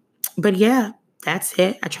 But yeah, that's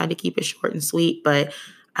it. I tried to keep it short and sweet, but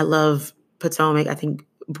I love Potomac. I think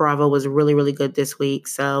Bravo was really, really good this week.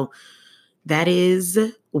 So that is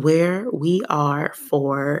where we are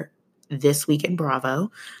for this week in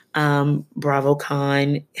Bravo.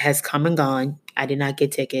 BravoCon has come and gone. I did not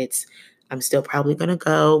get tickets. I'm still probably going to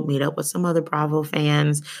go meet up with some other Bravo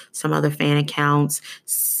fans, some other fan accounts,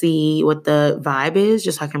 see what the vibe is,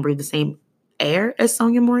 just so I can breathe the same air as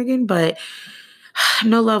Sonia Morgan. But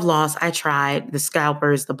no love lost. I tried. The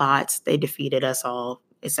scalpers, the bots, they defeated us all,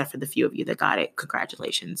 except for the few of you that got it.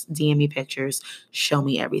 Congratulations. DM me pictures. Show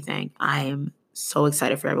me everything. I am so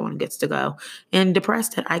excited for everyone who gets to go. And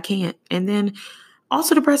depressed that I can't. And then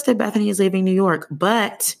also depressed that Bethany is leaving New York.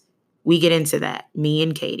 But we get into that. Me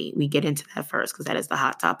and Katie, we get into that first because that is the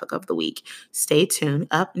hot topic of the week. Stay tuned.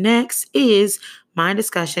 Up next is my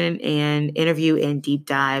discussion and interview and deep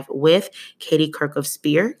dive with Katie Kirckof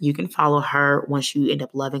Speer. You can follow her once you end up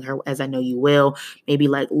loving her, as I know you will. Maybe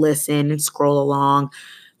like listen and scroll along.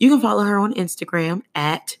 You can follow her on Instagram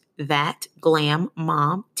at that glam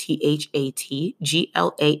mom,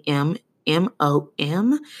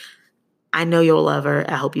 ThatGlamMom. I know you'll love her.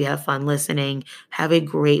 I hope you have fun listening. Have a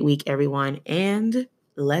great week, everyone. And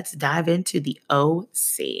let's dive into the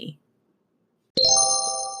OC.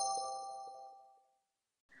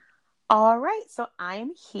 All right, so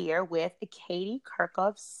I'm here with Katie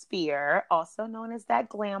Kirckof Speer, also known as That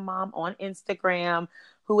Glam Mom on Instagram,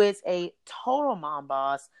 who is a total mom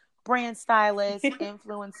boss, brand stylist,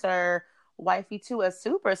 influencer, wifey to a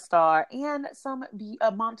superstar, and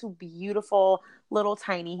a mom to beautiful little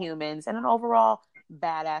tiny humans, and an overall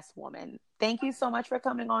badass woman. Thank you so much for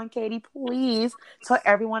coming on, Katie. Please tell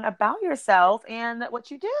everyone about yourself and what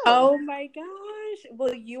you do. Oh my gosh.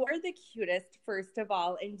 Well, you are the cutest, first of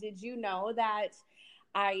all. And did you know that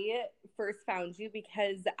I first found you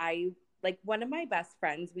because one of my best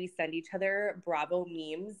friends, we send each other Bravo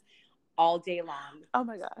memes all day long. Oh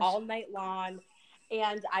my gosh. All night long.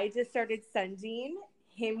 And I just started sending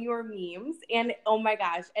him your memes, and oh my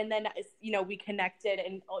gosh. And then, we connected,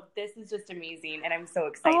 and this is just amazing. And I'm so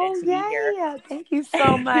excited to be here. Yeah. Thank you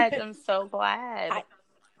so much. I'm so glad.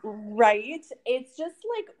 Right? It's just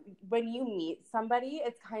like when you meet somebody,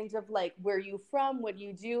 it's kind of like, where are you from? What do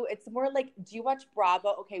you do? It's more like, do you watch Bravo?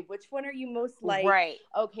 Okay, which one are you most like? Right.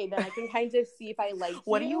 Okay, then I can kind of see if I like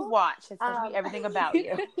What do you watch? It tells me everything about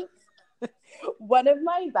you. One of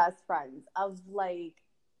my best friends of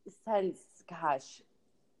since, gosh,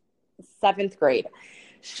 7th grade,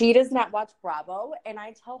 she does not watch Bravo. And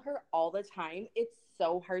I tell her all the time, it's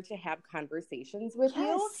so hard to have conversations with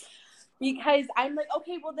you. Because I'm like,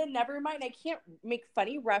 okay, well then never mind. I can't make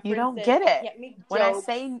funny references. You don't get it. I can't make jokes. When I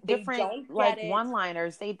say different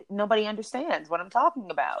one-liners, nobody understands what I'm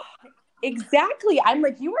talking about. Exactly. I'm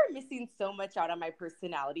like, you are missing so much out on my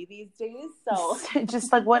personality these days. So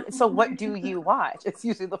just like what? So what do you watch? It's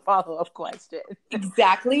usually the follow-up question.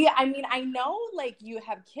 Exactly. I mean, I know you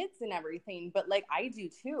have kids and everything, but I do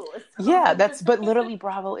too. So. Yeah, but literally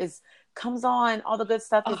Bravo comes on. All the good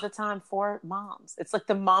stuff is the time for moms. It's like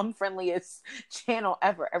the mom friendliest channel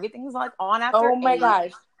ever. Everything's on after 8. Oh my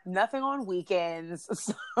gosh. Nothing on weekends.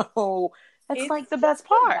 So that's the best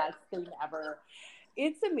part. The best thing ever.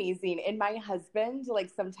 It's amazing. And my husband,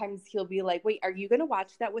 sometimes he'll be like, wait, are you going to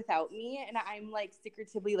watch that without me? And I'm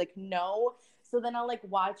secretively no. So then I'll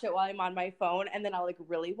watch it while I'm on my phone, and then I'll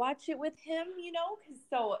really watch it with him,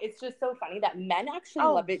 so it's just so funny that men actually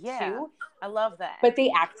love it too. I love that. But they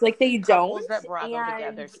act like they don't. Couples that Bravo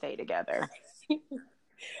together stay together.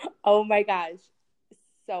 Oh my gosh.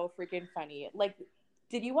 So freaking funny.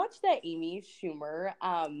 Did you watch that Amy Schumer,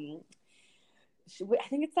 I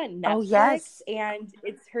think it's on Netflix. Oh, yes. And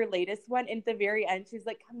it's her latest one. And at the very end, she's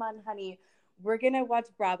like, come on, honey, we're going to watch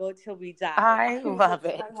Bravo till we die. I love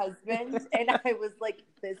it. My husband. And I was like,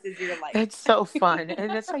 this is your life. It's so fun.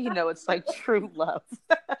 And that's how you know it's true love.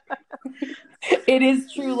 It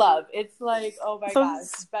is true love. It's oh my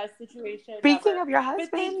gosh, best situation. Speaking of your husband,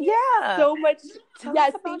 thank you so much. Tell us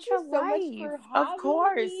about thank you so much for having Of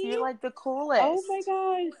course. me. You're the coolest. Oh my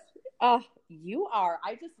gosh. You are.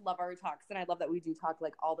 I just love our talks, and I love that we do talk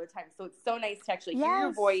all the time. So it's so nice to actually hear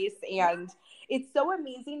your voice, and it's so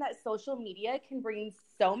amazing that social media can bring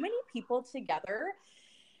so many people together.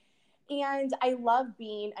 And I love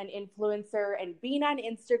being an influencer and being on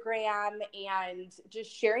Instagram and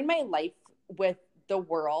just sharing my life with the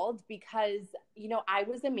world, because I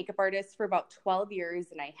was a makeup artist for about 12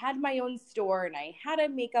 years, and I had my own store, and I had a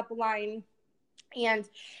makeup line. And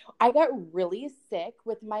I got really sick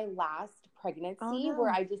with my last pregnancy where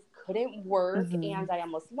I just couldn't work, and I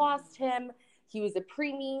almost lost him. He was a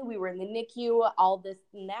preemie. We were in the NICU, all this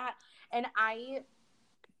and that. And I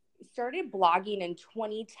started blogging in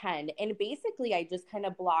 2010. And basically, I just kind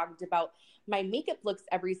of blogged about my makeup looks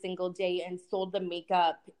every single day and sold the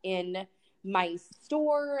makeup in my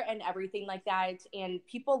store and everything like that. And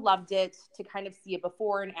people loved it, to kind of see a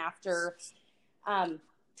before and after.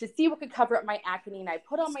 To see what could cover up my acne, and I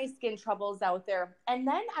put all my skin troubles out there. And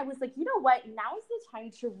then I was like, you know what? Now is the time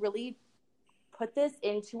to really put this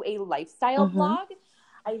into a lifestyle blog.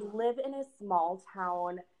 I live in a small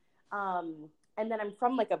town, and then I'm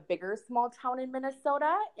from a bigger small town in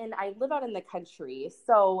Minnesota, and I live out in the country.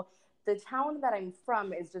 So the town that I'm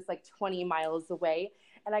from is just 20 miles away,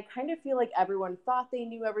 and I kind of feel like everyone thought they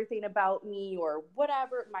knew everything about me or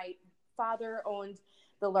whatever. My father owned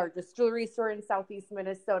the largest jewelry store in Southeast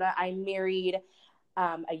Minnesota. I married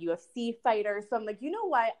a UFC fighter. So I'm like, you know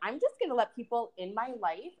what? I'm just going to let people in my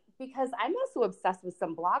life, because I'm also obsessed with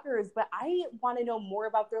some bloggers, but I want to know more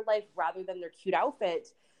about their life rather than their cute outfit.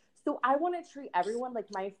 So I want to treat everyone like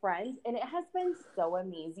my friends. And it has been so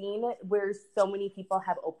amazing where so many people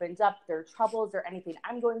have opened up their troubles or anything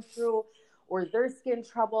I'm going through, or their skin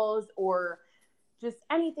troubles, or just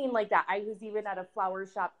anything like that. I was even at a flower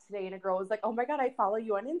shop today and a girl was like, oh my God, I follow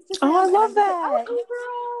you on Instagram. Oh, I and love I'm just that. like, oh,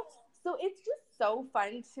 girl. So it's just so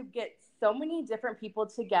fun to get so many different people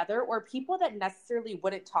together, or people that necessarily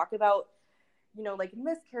wouldn't talk about, you know, like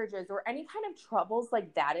miscarriages or any kind of troubles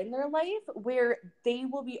like that in their life, where they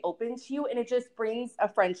will be open to you. And it just brings a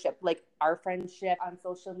friendship, like our friendship on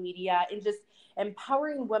social media, and just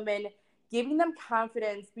empowering women, giving them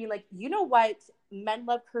confidence, being like, you know what? Men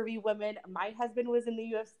love curvy women. My husband was in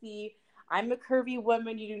the UFC. I'm a curvy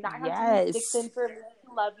woman. You do not have to be 6'10" for me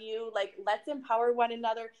to love you. Like, let's empower one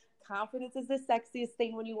another. Confidence is the sexiest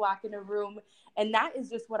thing when you walk in a room. And that is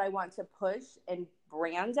just what I want to push and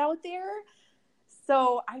brand out there.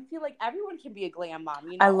 So I feel like everyone can be a glam mom,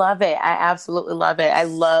 you know? I love it. I absolutely love it. I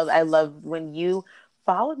love when you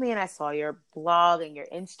followed me and I saw your blog and your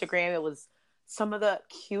Instagram. It was some of the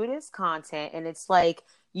cutest content. And it's like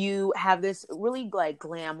you have this really like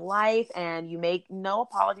glam life and you make no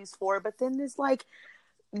apologies for it. But then there's like,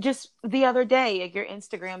 just the other day, like your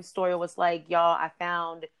Instagram story was like, y'all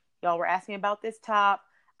were asking about this top.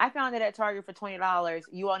 I found it at Target for $20.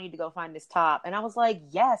 You all need to go find this top. And I was like,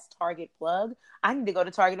 yes, Target plug. I need to go to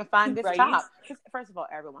Target and find this Right? top. Because first of all,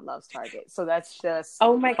 everyone loves Target. So that's just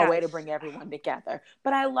Oh my a way gosh. to bring everyone together.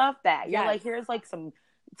 But I love that. You're Yes. like, here's like some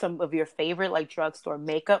of your favorite like drugstore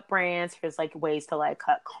makeup brands. Here's like ways to like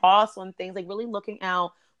cut costs on things, like really looking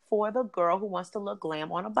out for the girl who wants to look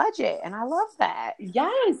glam on a budget. And I love that.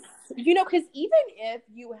 Yes. You know, because even if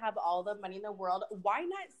you have all the money in the world, why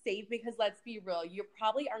not save? Because let's be real, you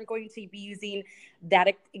probably aren't going to be using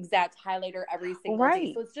that exact highlighter every single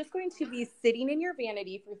day. So it's just going to be sitting in your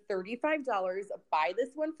vanity for $35. Buy this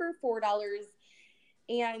one for $4.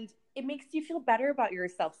 And it makes you feel better about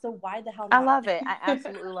yourself. So why the hell not? I love it. I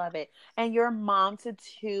absolutely love it. And you're a mom to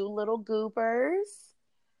 2 little goobers.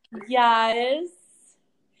 Yes.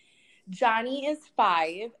 Johnny is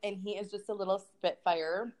 5 and he is just a little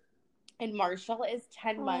spitfire. And Marshall is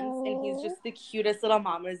 10 months and he's just the cutest little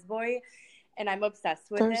mama's boy. And I'm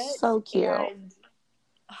obsessed with They're it. They're so cute. And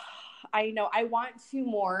I know I want 2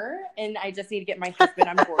 more and I just need to get my husband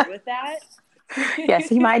on board with that. Yes,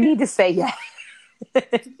 he might need to say yes.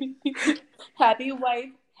 Happy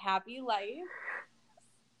wife, happy life.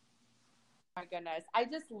 Oh my goodness.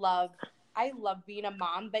 I love being a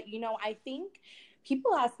mom, but you know, I think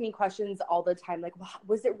people ask me questions all the time, like,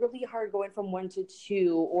 was it really hard going from 1 to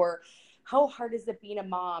 2? Or how hard is it being a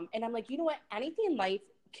mom? And I'm like, you know what? Anything in life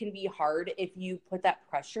can be hard if you put that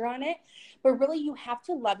pressure on it. But really, you have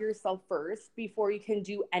to love yourself first before you can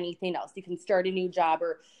do anything else. You can start a new job,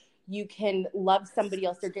 or you can love somebody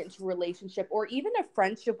else or get into a relationship or even a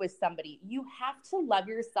friendship with somebody. You have to love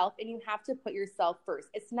yourself and you have to put yourself first.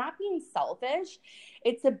 It's not being selfish.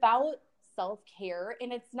 It's about self-care.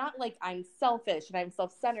 And it's not like I'm selfish and I'm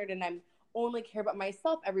self-centered and I'm only care about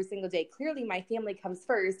myself every single day. Clearly my family comes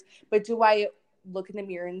first, but do I look in the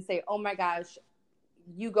mirror and say, oh my gosh,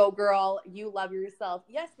 you go girl, you love yourself?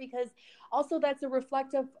 Yes, because also that's a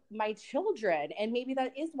reflect of my children. And maybe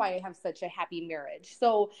that is why I have such a happy marriage.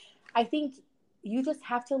 So I think you just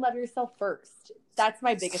have to love yourself first. That's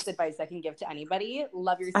my biggest advice I can give to anybody.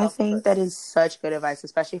 Love yourself I think first. that is such good advice,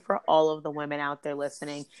 especially for all of the women out there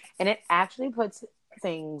listening. And it actually puts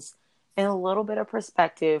things in a little bit of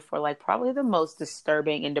perspective for like probably the most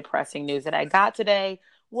disturbing and depressing news that I got today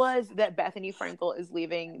was that Bethany Frankel is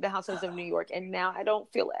leaving the Housewives of New York. And now I don't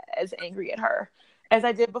feel as angry at her as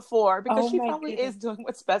I did before, because she probably is doing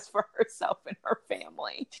what's best for herself and her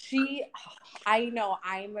family. I know,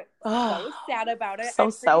 I'm so sad about it. So I'm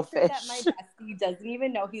pretty selfish. sure that my bestie doesn't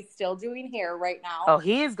even know he's still doing hair right now. Oh,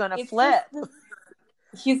 he is going to flip.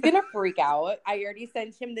 He's going to freak out. I already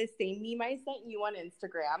sent him the same meme I sent you on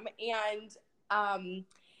Instagram. And,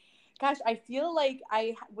 gosh, I feel like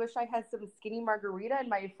I wish I had some skinny margarita in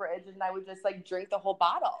my fridge and I would just like drink the whole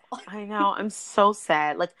bottle. I know. I'm so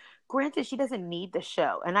sad. Like, granted, she doesn't need the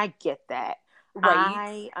show, and I get that.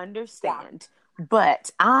 Right? I understand. Yeah.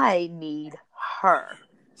 But I need her.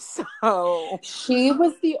 So she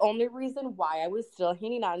was the only reason why I was still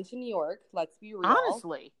hanging on to New York. Let's be real.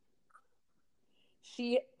 Honestly.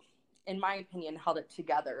 She, in my opinion, held it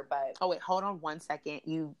together. But oh, wait, hold on one second.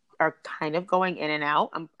 You are kind of going in and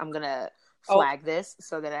out. I'm gonna flag this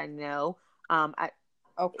so that I know.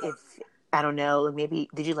 Okay. I don't know, like maybe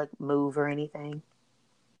did you like move or anything?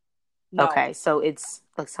 No. Okay, so it's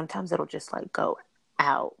like sometimes it'll just like go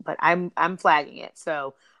out, but I'm flagging it,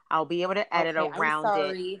 so I'll be able to edit Okay, I'm around it.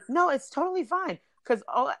 sorry. No, it's totally fine because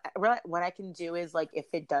what I can do is like if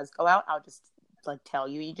it does go out, I'll just like tell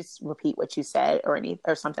you. You just repeat what you said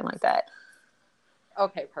or something like that.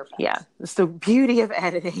 Okay, perfect. Yeah, it's the beauty of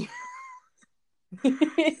editing. But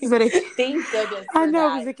Thank goodness I for know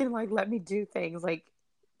because that. it can like let me do things like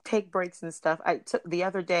take breaks and stuff. I took the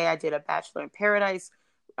other day. I did a Bachelor in Paradise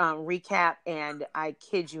recap, and I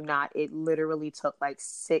kid you not, it literally took like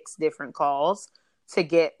 6 different calls to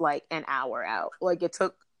get like an hour out. Like it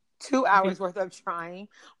took 2 hours worth of trying,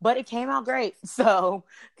 but it came out great. So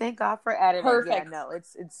thank God for editing. Yeah, Perfect. no,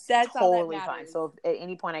 it's That's all that totally fine. matters. So if at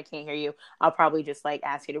any point I can't hear you, I'll probably just like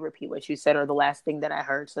ask you to repeat what you said or the last thing that I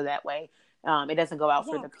heard, so that way it doesn't go out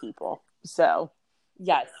for Yeah. the people. So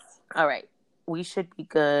Yes. all right, we should be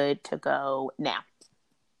good to go now.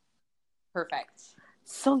 Perfect.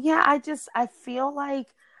 So yeah, I feel like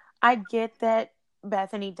I get that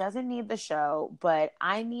Bethany doesn't need the show, but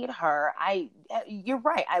I need her. You're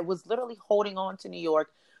right. I was literally holding on to New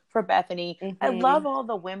York for Bethany. I love all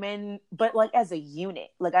the women, but like as a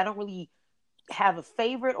unit, like I don't really have a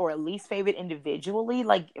favorite or a least favorite individually,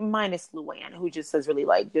 like minus Luann, who just has really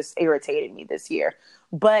like just irritated me this year.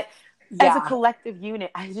 But as a Yeah. collective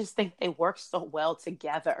unit, I just think they work so well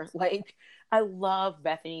together. Like I love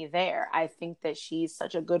Bethany there. I think that she's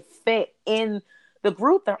such a good fit in the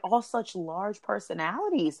group. They're all such large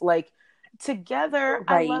personalities. Like together,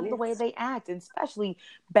 I Right. love the way they act, and especially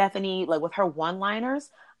Bethany, like with her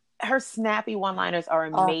one-liners. Her snappy one-liners are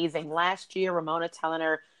Oh, amazing. Last year, Ramona telling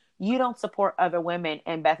her, "You don't support other women,"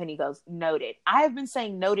 and Bethany goes, "Noted." I have been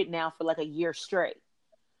saying "noted" now for like a year straight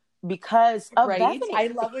because of right. Bethany. I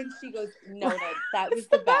love when she goes, noted. That was It's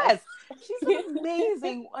the the best. best. She's an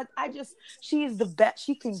amazing. She is the best.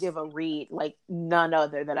 She can give a read like none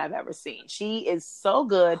other that I've ever seen. She is so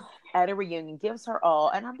good at a reunion, gives her all,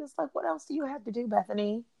 and I'm just like, what else do you have to do,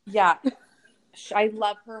 Bethany? Yeah. I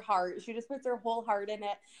love her heart. She just puts her whole heart in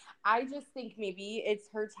it. I just think maybe it's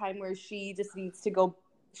her time where she just needs to go.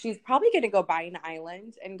 She's probably going to go buy an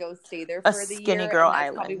island and go stay there A for the skinny year, girl and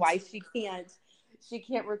that's probably island. why she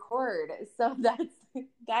can't record. So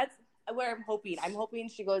that's where I'm hoping. I'm hoping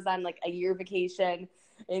she goes on like a year vacation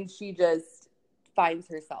and she just finds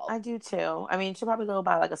herself. I do too. I mean, she'll probably go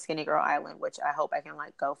by like a skinny girl island, which I hope I can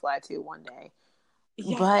like go fly to one day.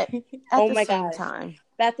 Yeah. But at Oh the my same gosh. time,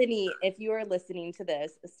 Bethany, if you are listening to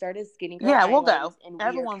this, start a Skinny Girl yeah, we'll Island go. and we are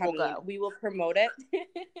Everyone will coming. go. We will promote it.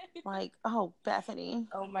 Like, oh, Bethany.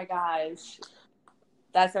 Oh my gosh.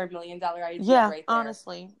 That's our $1,000,000 idea Yeah, right there.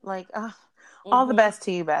 honestly, like, all the Mm-hmm. best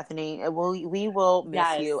to you, Bethany. We will miss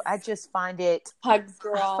Yes. you. Hugs, I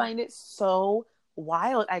girl. find it so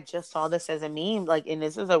wild. I just saw this as a meme, like, and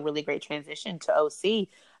this is a really great transition to OC.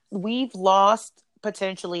 We've lost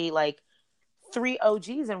potentially like 3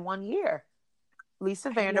 OGs in one year: Lisa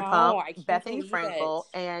I know. Vanderpump, I can't Bethany believe it. Frankel,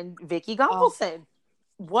 and Vicky Oh, Gunvalson.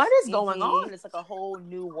 What is going mm-hmm. on? It's like a whole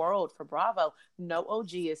new world for Bravo. No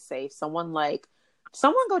OG is safe. Someone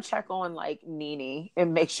go check on like Nene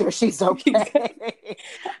and make sure she's okay.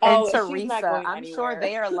 And Oh, she's not Teresa, going I'm sure anywhere.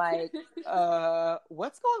 they are like,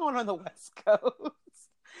 what's going on the West Coast?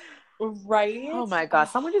 Right? Oh my God.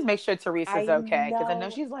 Oh, Someone just make sure Teresa's I okay. Cause I know know.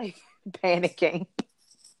 she's like panicking.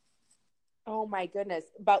 Oh my goodness.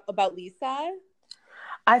 About Lisa?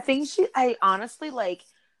 I honestly like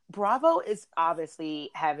Bravo is obviously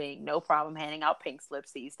having no problem handing out pink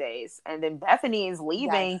slips these days. And then Bethany is Yes.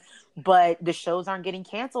 leaving, but the shows aren't getting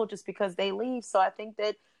canceled just because they leave. So I think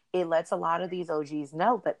that it lets a lot of these OGs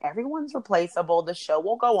know that everyone's replaceable. The show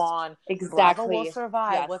will go on. Bravo will Exactly.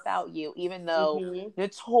 survive Yes. without you, even though Mm-hmm.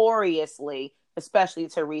 notoriously, especially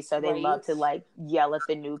Teresa, they love Right? to like yell at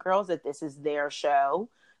the new girls that this is their show.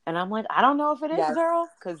 And I'm like, I don't know if it is, Yes. girl,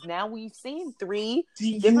 because now we've seen 3 Do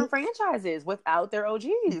you different franchises without their do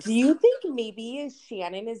OGs. you think maybe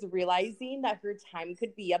Shannon is realizing that her time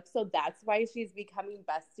could be up, so that's why she's becoming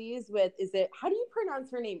besties with? Is it how do you pronounce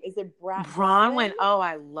her name? Is it Bronwyn? Bronwyn, oh,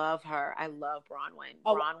 I love her. I love Bronwyn.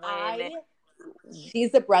 Oh, Bronwyn,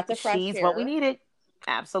 she's a breath of fresh she's what we air. needed.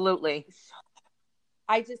 Absolutely.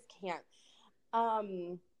 I just can't.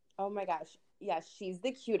 Oh my gosh. Yeah, she's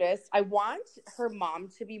the cutest. I want her mom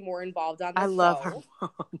to be more involved on I the love her show.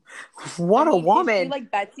 mom. I What a mean, is she woman.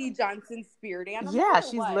 like Betsy Johnson's spirit animal Yeah, or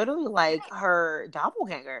she's what? literally like her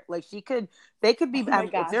doppelganger. Like they could be, Oh I my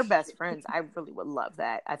mean, if they're gosh. best friends, I really would love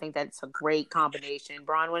that. I think that's a great combination.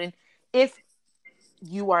 Bronwyn, if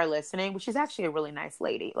you are listening, which is actually a really nice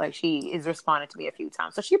lady, like she is responded to me a few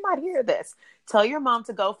times, so she might hear this. Tell your mom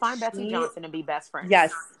to go find Betsy She, Johnson and be best friends.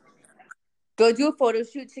 yes. Go do a photo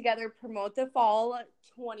shoot together, promote the fall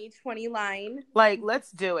 2020 line. Like,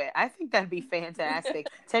 let's do it. I think that'd be fantastic.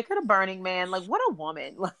 Take her to Burning Man. Like, what a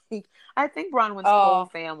woman. Like, I think Bronwyn's whole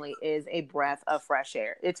family is a breath of fresh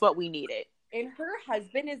air. It's what we needed. And her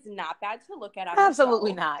husband is not bad to look at.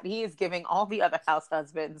 Absolutely not. He is giving all the other house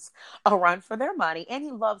husbands a run for their money, and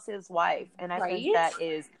he loves his wife. And I think that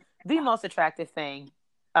is the most attractive thing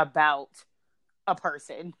about a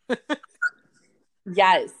person.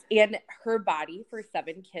 Yes. And her body for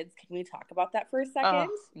 7 kids. Can we talk about that for a second?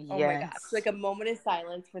 Yes. Oh my gosh. Like a moment of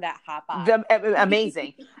silence for that hot box.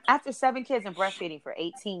 Amazing. After 7 kids and breastfeeding for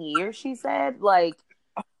 18 years, she said, like,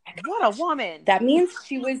 what a woman. That means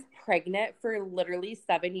she was pregnant for literally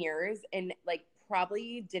 7 years and like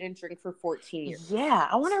probably didn't drink for 14 years. Yeah.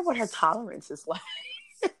 I wonder what her tolerance is like.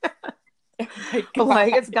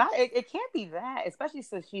 Like, it can't be that, especially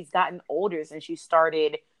since she's gotten older since she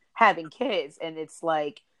started having kids. And it's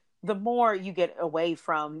like, the more you get away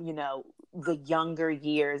from, you know, the younger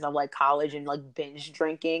years of like college and like binge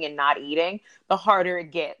drinking and not eating, the harder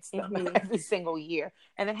it gets every single year.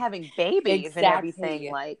 And then having babies and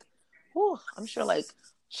everything, like, whew, I'm sure like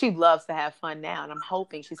she loves to have fun now. And I'm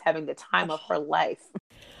hoping she's having the time of her life.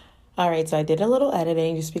 All right, so I did a little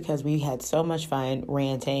editing just because we had so much fun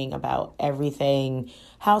ranting about everything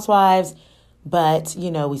housewives. But,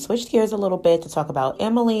 you know, we switched gears a little bit to talk about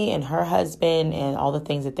Emily and her husband and all the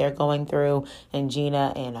things that they're going through, and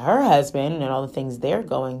Gina and her husband and all the things they're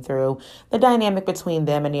going through, the dynamic between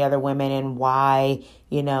them and the other women, and why,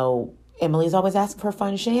 you know, Emily's always asking for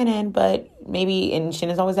fun Shannon, but maybe, and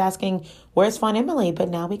Shannon's always asking, where's fun Emily? But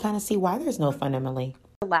now we kind of see why there's no fun Emily.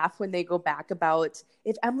 Laugh when they go back about,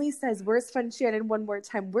 if Emily says, where's fun Shannon one more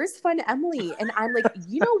time, where's fun Emily? And I'm like,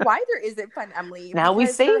 you know why there isn't fun Emily? Now we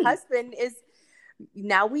see. Her husband is...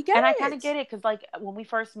 Now we get it. And I kind of get it because, like, when we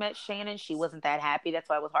first met Shannon, she wasn't that happy. That's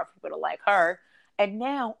why it was hard for people to like her. And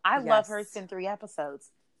now I love her. It's been 3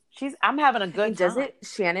 episodes. I'm having a good time. Doesn't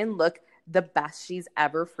Shannon look the best she's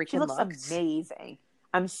ever freaking looked? She looks amazing.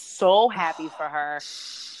 I'm so happy for her.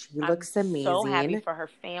 She looks amazing. So happy for her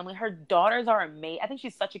family. Her daughters are amazing. I think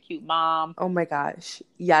she's such a cute mom. Oh my gosh.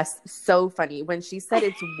 Yes. So funny. When she said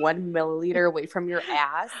it's 1 milliliter away from your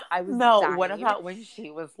ass, I was dying. What about when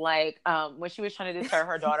she was like, when she was trying to deter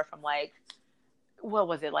her daughter from like, what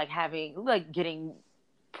was it? Like getting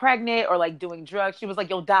pregnant or like doing drugs. She was like,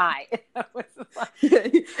 you'll die.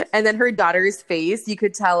 And then her daughter's face, you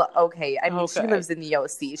could tell, okay, I mean, she lives in the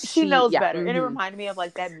OC. She knows better. And it reminded me of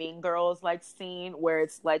like that Mean Girls like scene where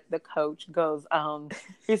it's like the coach goes,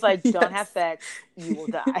 he's like, don't have sex, you will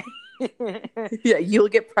die. Yeah, you'll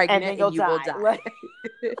get pregnant and you will die. Like,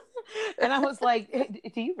 and I was like,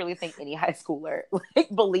 do you really think any high schooler like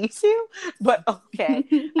believes you? But okay,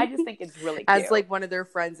 I just think it's really cute. As like one of their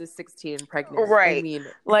friends is 16 and pregnant. Right. I mean,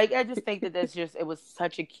 like, I just think that it was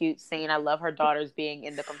such a cute scene. I love her daughters being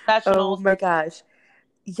in the confessionals. Oh my gosh.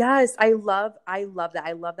 Yes, I love that.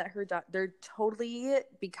 I love that they're totally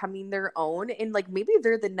becoming their own, and like maybe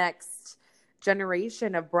they're the next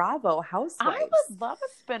generation of Bravo housewives. I would love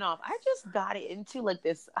a spinoff. I just got into like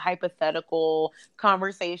this hypothetical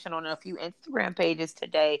conversation on a few Instagram pages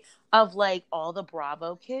today of like all the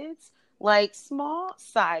Bravo kids, like small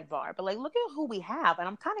sidebar, but like look at who we have, and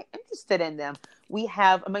I'm kind of interested in them. We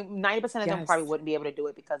have, I mean, 90% of them probably wouldn't be able to do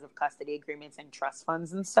it because of custody agreements and trust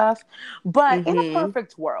funds and stuff. But in a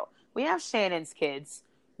perfect world, we have Shannon's kids.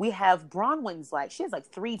 We have Bronwyn's, like, she has like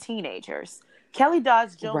 3 teenagers. Kelly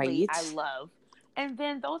Dodd's Jolie, I love. And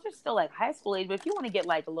then those are still like high school age. But if you want to get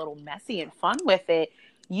like a little messy and fun with it,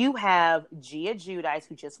 you have Gia Giudice,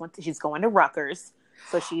 who just she's going to Rutgers.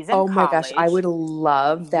 So she's in college. Oh my gosh, I would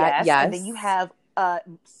love that. Yes. And then you have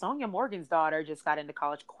Sonia Morgan's daughter just got into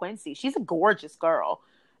college, Quincy. She's a gorgeous girl.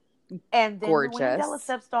 And then when Della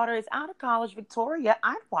Steph's daughter is out of college, Victoria,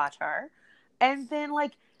 I'd watch her. And then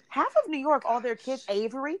like half of New York, all their kids,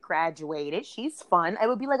 Avery graduated. She's fun. It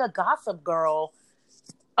would be like a Gossip Girl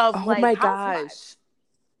of oh like my housewives. Gosh.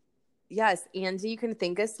 Yes, Andy, you can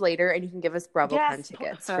thank us later and you can give us BravoCon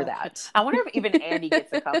tickets for that. I wonder if even Andy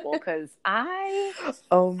gets a couple, because I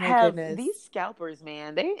have these scalpers,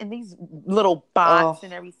 man. They in these little bots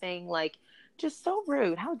and everything, like just so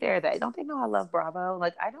rude. How dare they? Don't they know I love Bravo?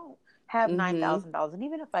 Like I don't have $9,000, and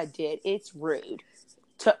even if I did, it's rude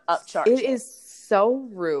to upcharge. It is so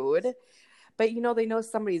rude. But, you know, they know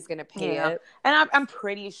somebody's going to pay it. And I'm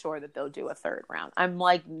pretty sure that they'll do a 3rd round. I'm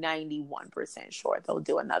like 91% sure they'll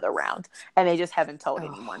do another round. And they just haven't told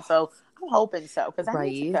anyone. So I'm hoping so, because I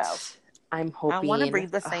need to go. I'm hoping. I want to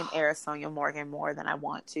breathe the same air as Sonia Morgan more than I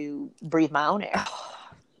want to breathe my own air.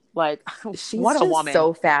 Like, She's what a just woman.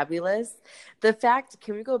 so fabulous. The fact,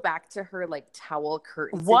 can we go back to her like towel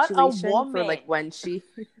curtain What a situation for woman. like when she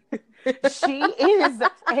She is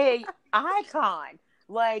a icon.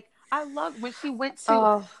 Like, I love when she went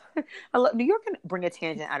to New York can bring a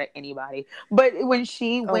tangent out of anybody. But when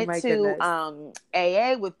she oh went my to goodness.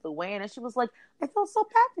 AA with Luann, she was like, I feel so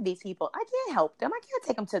bad for these people. I can't help them. I can't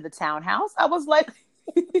take them to the townhouse. I was like,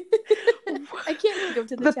 I can't take them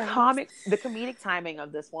to the townhouse. The comedic timing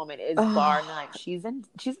of this woman is bar none. She's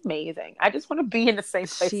amazing. I just want to be in the same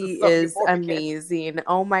place She as Sonia is Morgan. amazing.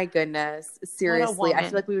 Oh my goodness. Seriously. I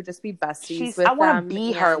feel like we would just be besties with I want to them.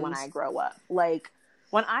 be her when I grow up. Like,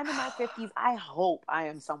 when I'm in my 50s, I hope I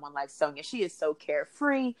am someone like Sonia. She is so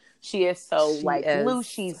carefree. She is so loose.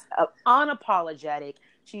 She's unapologetic.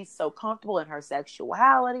 She's so comfortable in her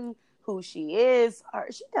sexuality, who she is.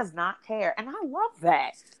 She does not care. And I love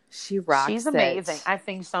that. She rocks. She's amazing. I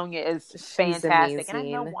think Sonia is fantastic. And I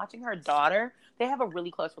know watching her daughter, they have a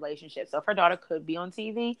really close relationship. So if her daughter could be on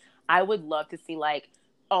TV, I would love to see like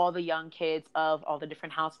all the young kids of all the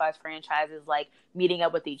different Housewives franchises like meeting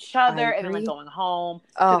up with each other and then like going home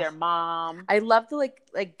to their mom. I love the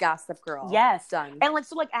like Gossip Girl. Yes. Done. And like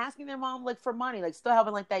so like asking their mom like for money, like still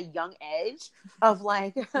having like that young edge of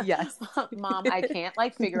like yes. Mom, I can't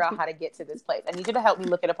like figure out how to get to this place. I need you to help me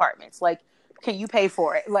look at apartments. Like, can you pay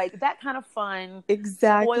for it? Like that kind of fun,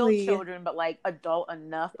 spoiled children, but like adult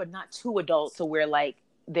enough, but not too adult to where like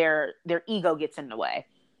their ego gets in the way.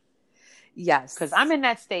 Yes. Because I'm in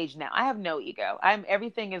that stage now. I have no ego.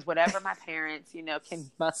 Everything is whatever my parents, can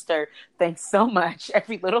muster. Thanks so much.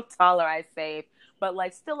 Every little dollar I save. But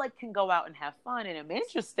like still like can go out and have fun and I'm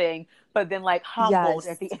interesting, but then like humbled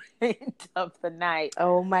at the end of the night.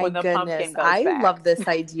 Oh my when the goodness. Pumpkin goes I back. love this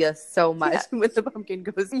idea so much when the pumpkin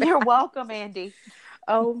goes back. You're welcome, Andy.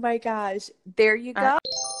 Oh my gosh. There you go.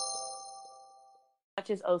 Much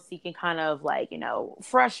as OC can kind of like,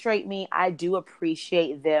 frustrate me, I do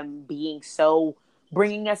appreciate them being so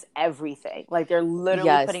bringing us everything. Like they're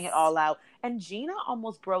literally putting it all out. And Gina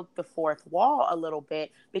almost broke the fourth wall a little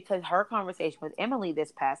bit because her conversation with Emily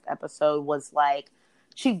this past episode was like,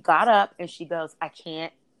 she got up and she goes, I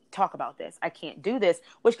can't talk about this. I can't do this,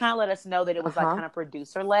 which kind of let us know that it was like kind of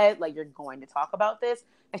producer led, like you're going to talk about this.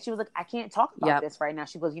 And she was like, I can't talk about this right now.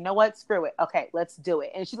 She goes, you know what? Screw it. Okay, let's do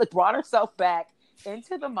it. And she like brought herself back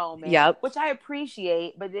into the moment, which I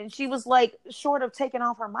appreciate. But then she was like, short of taking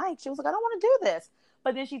off her mic, she was like, I don't want to do this.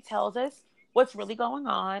 But then she tells us what's really going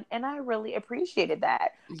on. And I really appreciated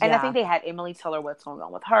that. And I think they had Emily tell her what's going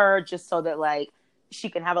on with her just so that like she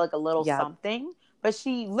can have like a little something. But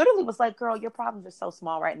she literally was like, girl, your problems are so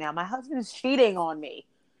small right now. My husband is cheating on me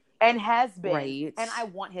and has been. And I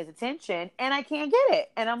want his attention and I can't get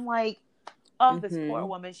it. And I'm like, oh, this poor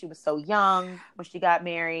woman. She was so young when she got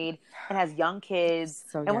married and has young kids.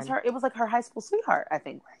 It was like her high school sweetheart, I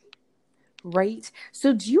think. Right.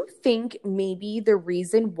 So do you think maybe the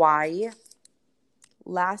reason why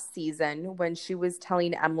last season when she was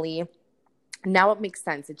telling Emily, now it makes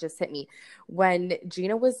sense. It just hit me. When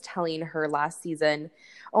Gina was telling her last season,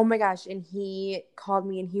 oh my gosh, and he called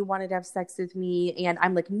me and he wanted to have sex with me. And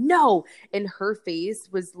I'm like, no. And her face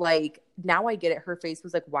was like, now I get it. Her face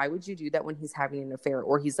was like, why would you do that when he's having an affair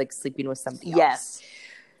or he's like sleeping with somebody else? Yes.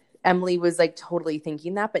 Emily was like totally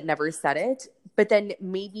thinking that, but never said it. But then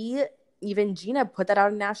maybe even Gina put that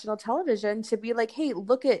out on national television to be like, hey,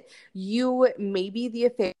 look at you. Maybe the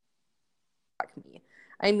affair. Me.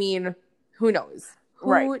 I mean, who knows?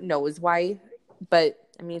 Who knows why? But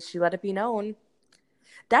I mean, she let it be known.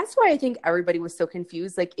 That's why I think everybody was so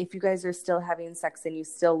confused. Like, if you guys are still having sex and you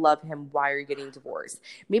still love him, why are you getting divorced?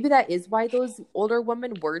 Maybe that is why those older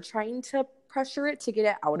women were trying to pressure it to get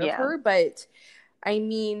it out of her. But I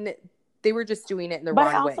mean, they were just doing it in the wrong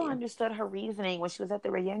way. But I also understood her reasoning when she was at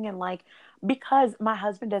the reunion, like, because my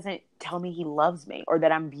husband doesn't tell me he loves me or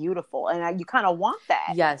that I'm beautiful. And you kind of want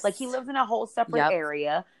that. Yes. Like, he lives in a whole separate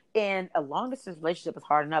area. And a long-distance relationship is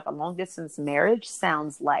hard enough. A long-distance marriage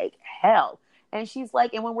sounds like hell. And she's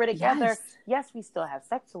like, and when we're together, yes, we still have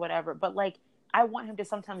sex or whatever. But, like, I want him to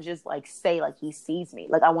sometimes just, like, say, like, he sees me.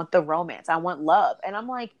 Like, I want the romance. I want love. And I'm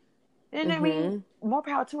like, and I mean, more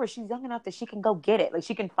power to her. She's young enough that she can go get it. Like,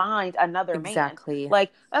 she can find another man.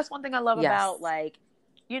 Like, that's one thing I love about, like,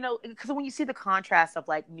 because when you see the contrast of,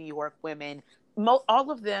 like, New York women,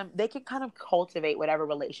 all of them, they can kind of cultivate whatever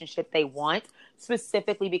relationship they want,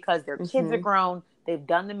 specifically because their kids are grown, they've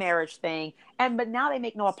done the marriage thing, but now they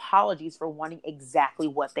make no apologies for wanting exactly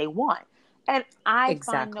what they want. And I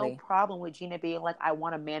find no problem with Gina being like, I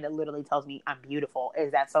want a man that literally tells me I'm beautiful.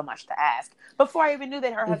 Is that so much to ask? Before I even knew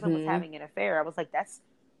that her husband was having an affair, I was like, that's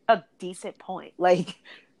a decent point. Like,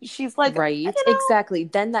 she's like, right, exactly.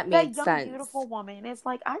 Then that made that young, sense. beautiful woman is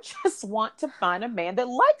like, I just want to find a man that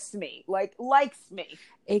likes me. Like, likes me.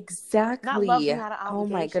 Exactly. Not loves me out of obligation. Oh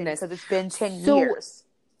my goodness. Because it's been 10 years.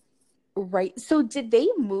 Right. So did they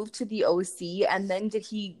move to the OC and then did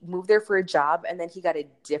he move there for a job and then he got a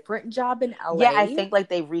different job in LA? Yeah, I think like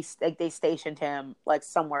they stationed him like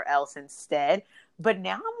somewhere else instead. But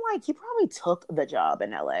now I'm like, he probably took the job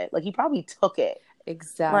in LA. Like, he probably took it.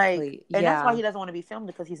 Exactly. Like, and that's why he doesn't want to be filmed,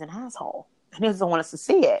 because he's an asshole. And he doesn't want us to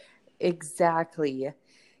see it. Exactly.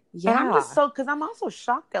 Yeah. And I'm just because I'm also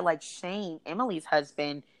shocked that like Shane, Emily's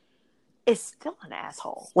husband, is still an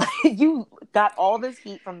asshole. Like, you got all this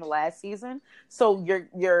heat from the last season, so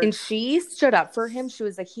you're and she stood up for him. She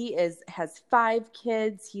was like, has 5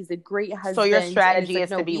 kids. He's a great husband. So your strategy like, is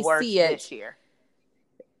to be worse this year.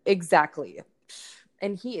 Exactly.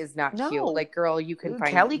 And he is not cute. Like, girl, you can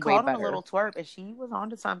find Kelly way called better. him a little twerp, and she was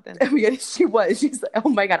onto something. Oh my God, she was. She's like, oh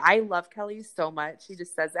my God, I love Kelly so much. She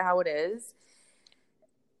just says it how it is.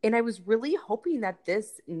 And I was really hoping that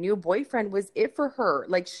this new boyfriend was it for her.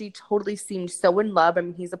 Like, she totally seemed so in love. I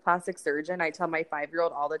mean, he's a plastic surgeon. I tell my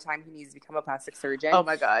 5-year-old all the time he needs to become a plastic surgeon. Oh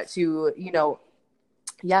my God. To,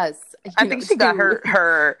 yes. I think she got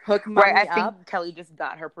her hook mommy right. I think up. Kelly just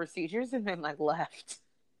got her procedures and then like left.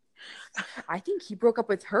 I think he broke up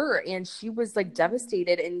with her and she was like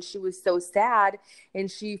devastated and she was so sad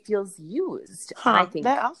and she feels used. I think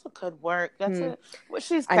that also could work. That's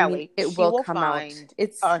she's Kelly. I mean, it will come out.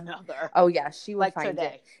 It's another. Oh yeah, she will like find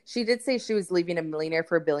today. it. She did say she was leaving a millionaire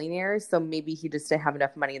for a billionaire, so maybe he just didn't have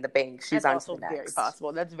enough money in the bank. She's on to the next. Very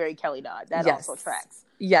possible. That's very Kelly Dodd. That also tracks.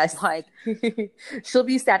 Yes, like she'll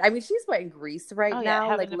be sad. I mean, she's in Greece right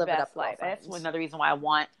now, like living up life. That's another reason why I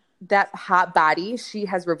want that hot body. She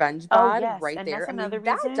has revenge bod right and there. That's another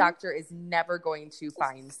reason. That doctor is never going to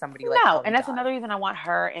find somebody like Kelly and that's Dodd. another reason I want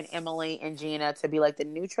her and Emily and Gina to be like the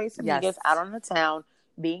new Trace Amigas out on the town,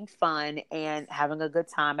 being fun and having a good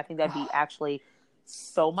time. I think that'd be actually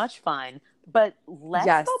so much fun. But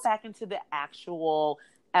let's go back into the actual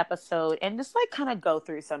episode and just like kind of go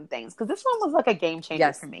through some things, because this one was like a game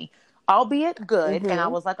changer for me, albeit good. And I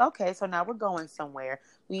was like, okay, so now we're going somewhere.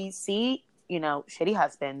 We see shitty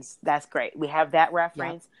husbands. That's great. We have that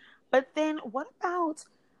reference. But then what about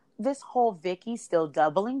this whole Vicky still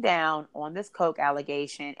doubling down on this coke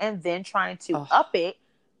allegation and then trying to up it,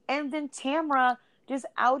 and then Tamra just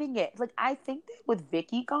outing it? Like, I think that with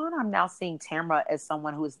Vicky gone, I'm now seeing Tamra as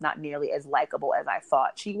someone who is not nearly as likable as I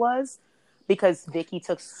thought she was, because Vicky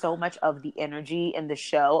took so much of the energy in the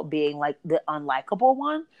show being like the unlikable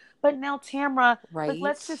one. But now Tamra, like,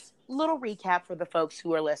 let's just little recap for the folks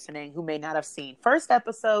who are listening who may not have seen. First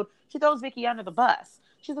episode, she throws Vicky under the bus.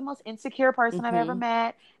 She's the most insecure person I've ever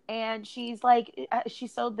met. And she's like, she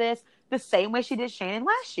sewed this the same way she did Shannon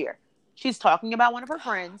last year. She's talking about one of her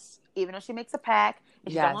friends, even though she makes a pack.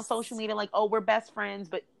 And she's on social media like, oh, we're best friends.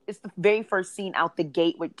 But it's the very first scene out the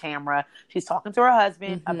gate with Tamra. She's talking to her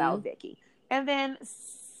husband about Vicky. And then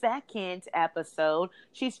second episode,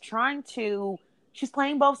 she's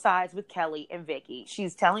playing both sides with Kelly and Vicky.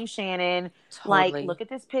 She's telling Shannon, like, look at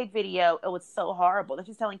this pig video. It was so horrible. Then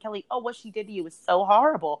she's telling Kelly, oh, what she did to you was so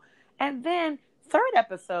horrible. And then third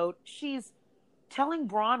episode, she's telling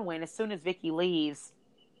Bronwyn as soon as Vicky leaves,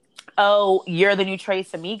 oh, you're the new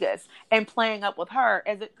Trace Amigas, and playing up with her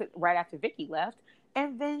right after Vicky left.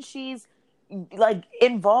 And then she's like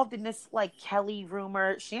involved in this like Kelly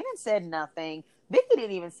rumor. Shannon said nothing. Vicky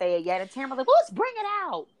didn't even say it yet. And Tamra's like, well, let's bring it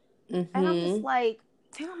out. And I'm just like,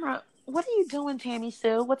 Tamra, what are you doing, Tammy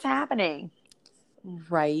Sue? What's happening?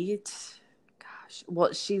 Right. Gosh.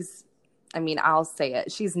 Well, I'll say it.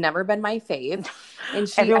 She's never been my fave. And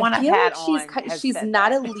she's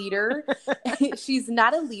not a leader. She's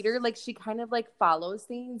not a leader. Like, she kind of like follows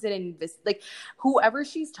things and like whoever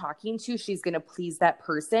she's talking to, she's going to please that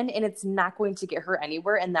person, and it's not going to get her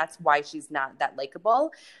anywhere. And that's why she's not that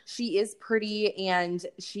likable. She is pretty and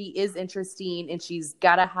she is interesting and she's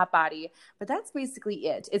got a hot body, but that's basically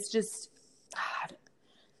it. It's just, God,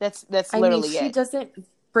 that's literally it. She doesn't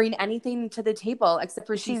bring anything to the table except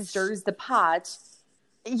for she stirs the pot.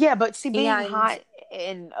 Yeah, but see, being hot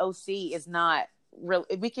in OC is not real.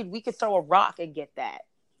 We could throw a rock and get that.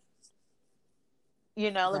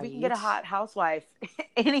 Like, we can get a hot housewife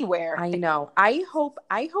anywhere. I know. I hope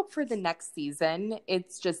for the next season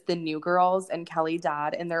it's just the new girls and Kelly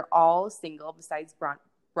Dodd, and they're all single besides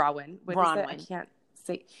Bronwyn. I can't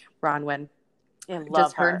say Bronwyn. I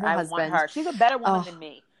love her. I want her. She's a better woman than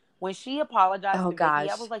me. When she apologized to Vicky,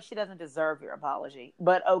 I was like, she doesn't deserve your apology.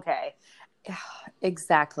 But okay.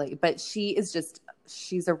 Exactly. But she is just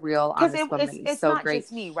she's a real Because honest woman. it's So not great.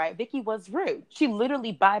 just me, right? Vicky was rude. She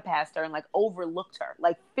literally bypassed her and like overlooked her,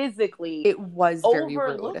 like physically. It was very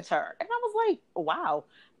overlooked rude. her, and I was like, wow.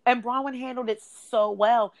 And Bronwyn handled it so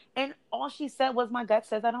well. And all she said was, "My gut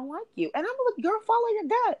says I don't like you." And I'm like, "Girl, follow your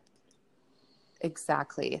gut."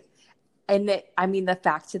 Exactly. And the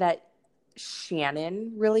fact that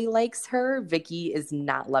Shannon really likes her, Vicky is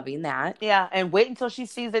not loving that. Yeah, and wait until she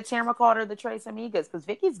sees that Tamara called her the Trace Amigas, because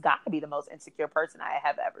Vicky's got to be the most insecure person I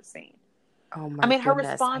have ever seen. Oh my goodness, her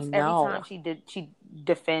response every time she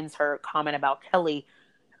defends her comment about Kelly,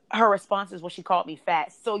 her response is, "Well, she called me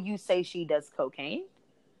fat." So you say she does cocaine?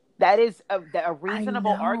 That is a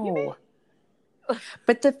reasonable argument.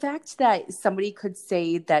 But the fact that somebody could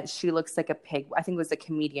say that she looks like a pig, I think it was a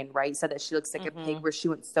comedian, right? Said that she looks like a pig, where she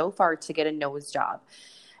went so far to get a nose job.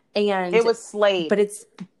 And it was Slade.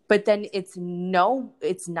 But then it's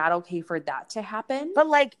not okay for that to happen. But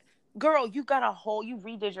like, girl, you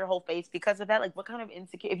redid your whole face because of that. Like, what kind of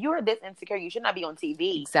insecure? If you are this insecure, you should not be on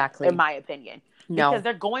TV. Exactly. In my opinion. No. Because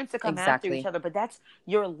they're going to come after each other, but that's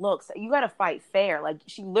your looks. You got to fight fair. Like,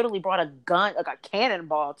 she literally brought a gun, like a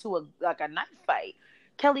cannonball, to a knife fight.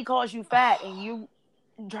 Kelly calls you fat, and you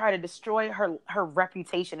try to destroy her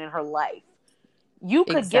reputation and her life. You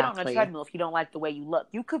could get on a treadmill if you don't like the way you look.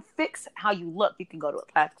 You could fix how you look. You can go to a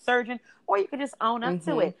plastic surgeon, or you could just own up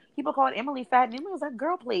to it. People called Emily fat, and Emily was like,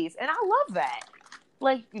 "Girl, please." And I love that.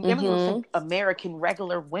 Like, Emily looks like American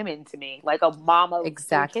regular women to me, like a mama of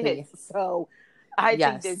 3 kids. So I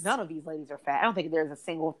think that none of these ladies are fat. I don't think there's a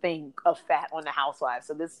single thing of fat on the Housewives.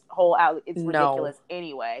 So this whole it's ridiculous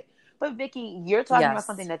anyway. But Vicky, you're talking about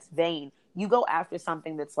something that's vain. You go after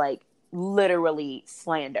something that's like literally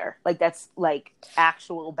slander. Like, that's like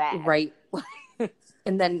actual bad. Right.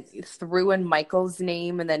 And then threw in Michael's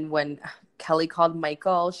name. And then when Kelly called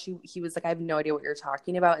Michael, he was like, "I have no idea what you're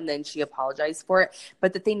talking about." And then she apologized for it.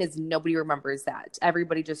 But the thing is, nobody remembers that.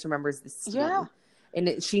 Everybody just remembers the scheme. Yeah.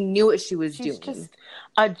 And she knew what she was doing.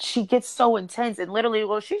 She gets so intense and literally,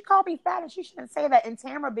 "Well, she called me fat and she shouldn't say that." And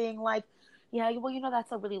Tamara being like, "Yeah, well,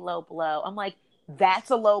 that's a really low blow." I'm like, that's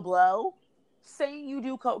a low blow? Saying you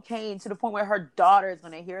do cocaine to the point where her daughter is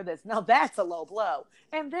going to hear this. Now that's a low blow.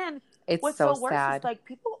 And then what's so worse is, like,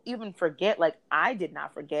 people even forget, like, I did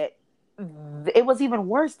not forget. It was even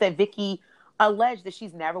worse that Vicky alleged that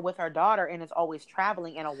she's never with her daughter and is always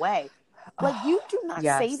traveling and away. Like, you do not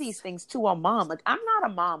say these things to a mom. Like, I'm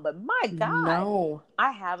not a mom, but my God, no.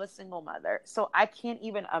 I have a single mother. So I can't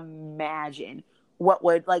even imagine what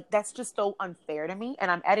would, like, that's just so unfair to me.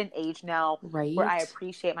 And I'm at an age now where I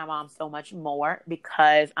appreciate my mom so much more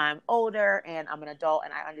because I'm older and I'm an adult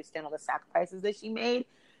and I understand all the sacrifices that she made.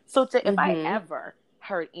 So if I ever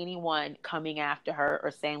heard anyone coming after her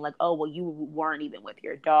or saying like, "Oh, well, you weren't even with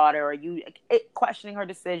your daughter," or you questioning her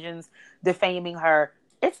decisions, defaming her,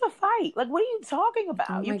 it's a fight. Like, what are you talking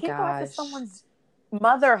about? You can't go after someone's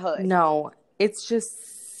motherhood. No, it's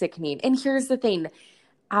just sickening. And here's the thing.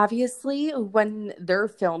 Obviously, when they're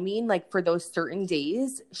filming, like, for those certain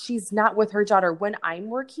days, she's not with her daughter. When I'm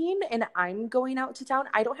working and I'm going out to town,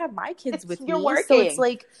 I don't have my kids with me. Working. So it's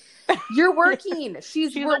like, you're working.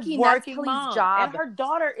 She's working. That's Kelly's mom. job. And her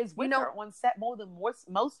daughter is with her on set more than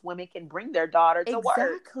most women can bring their daughter to work.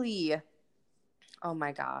 Exactly. Oh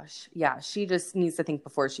my gosh. Yeah, she just needs to think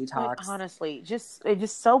before she talks. Like, honestly, it's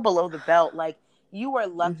just so below the belt. Like, you were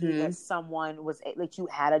lucky that someone was, like, you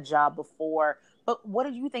had a job before. But what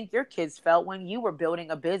did you think your kids felt when you were building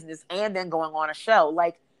a business and then going on a show?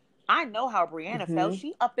 Like, I know how Brianna felt.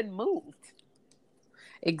 She up and moved.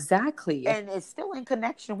 Exactly. And is still in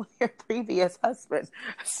connection with your previous husband.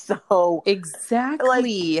 So.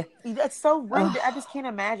 Exactly. Like, that's so rude. I just can't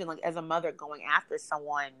imagine, like, as a mother going after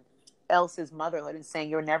someone else's motherhood and saying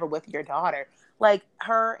you're never with your daughter. Like,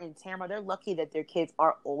 her and Tamara, they're lucky that their kids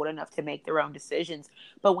are old enough to make their own decisions.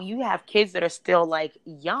 But when you have kids that are still, like,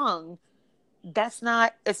 young, that's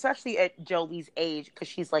not, especially at Jolie's age, because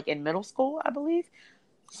she's like in middle school, I believe.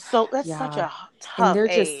 So that's such a tough and they're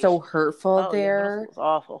age. just so hurtful there. Middle school's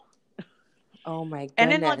awful. Oh my goodness.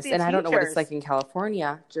 And then, like, and I don't know what it's like in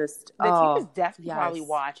California. Just the teachers definitely probably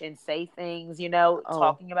watch and say things,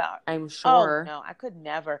 talking about. I'm sure. Oh no, I could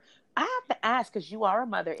never. I have to ask, because you are a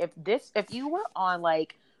mother, if you were on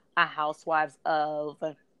like a Housewives of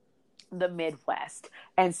the Midwest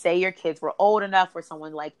and say your kids were old enough where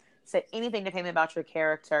someone like said anything defaming about your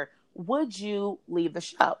character, would you leave the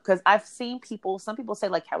show? Because I've seen some people say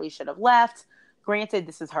like Kelly should have left. Granted,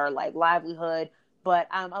 this is her like livelihood, but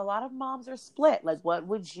a lot of moms are split. Like, what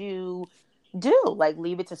would you do? Like,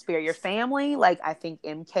 leave it to spare your family? Like, I think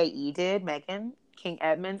MKE did, Megan King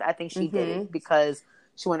Edmonds. I think she did it because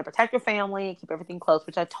she wanted to protect her family and keep everything close,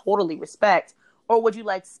 which I totally respect. Or would you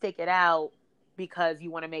like stick it out because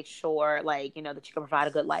you want to make sure like, you know, that you can provide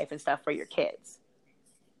a good life and stuff for your kids?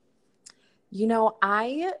 You know,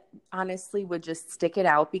 I honestly would just stick it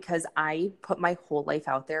out because I put my whole life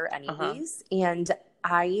out there anyways. And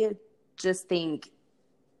I just think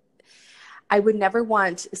I would never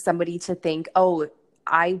want somebody to think, oh,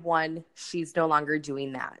 I won, she's no longer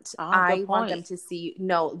doing that. I want them to see,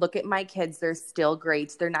 no, look at my kids. They're still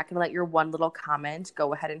great. They're not going to let your one little comment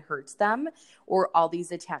go ahead and hurt them, or all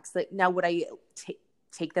these attacks. Like, now, would I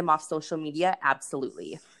take them off social media?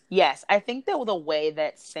 Absolutely. Yes. I think that the way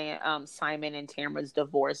that Simon and Tamara's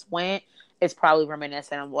divorce went is probably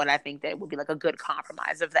reminiscent of what I think that would be like a good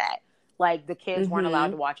compromise of that. Like, the kids weren't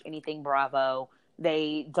allowed to watch anything Bravo.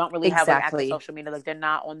 They don't really have like active social media. Like, they're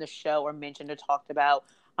not on the show or mentioned or talked about,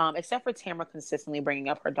 except for Tamara consistently bringing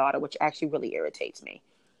up her daughter, which actually really irritates me.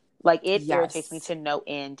 Like, it irritates me to no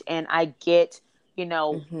end. And I get, you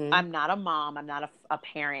know, I'm not a mom, I'm not a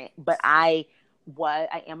parent, but I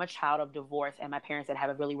am a child of divorce, and my parents did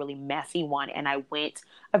have a really, really messy one. And I went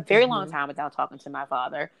a very long time without talking to my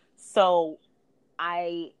father. So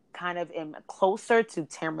I kind of am closer to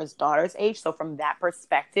Tamara's daughter's age. So from that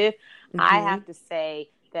perspective, I have to say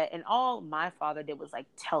that all my father did was like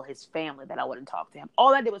tell his family that I wouldn't talk to him.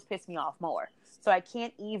 All that did was piss me off more. So I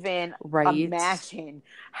can't even imagine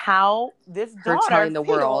how this daughter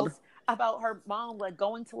feels about her mom, like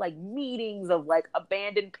going to like meetings of like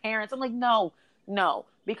abandoned parents. I'm like, no,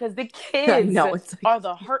 because the kids are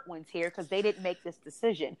the hurt ones here because they didn't make this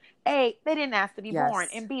decision. A, they didn't ask to be born,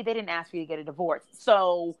 and B, they didn't ask for you to get a divorce.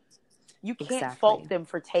 So you can't fault them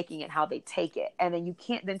for taking it how they take it. And then you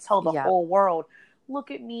can't then tell the whole world,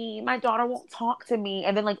 look at me, my daughter won't talk to me.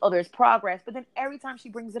 And then like, oh, there's progress. But then every time she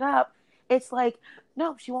brings it up, it's like,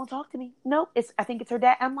 no, she won't talk to me. No, I think it's her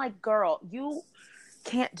dad. I'm like, girl, you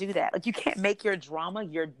can't do that. Like, you can't make your drama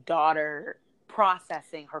your daughter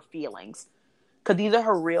processing her feelings. Because these are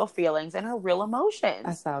her real feelings and her real emotions.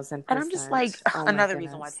 1,000%. And I'm just like, another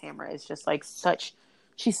reason why Tamara is just like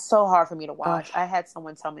she's so hard for me to watch. I had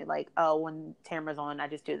someone tell me like, oh, when Tamara's on, I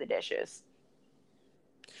just do the dishes.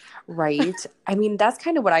 Right. I mean, that's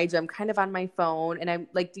kind of what I do. I'm kind of on my phone, and I'm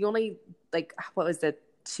like, the only, like, what was it?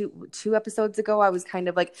 Two episodes ago, I was kind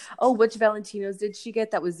of like, oh, which Valentinos did she get?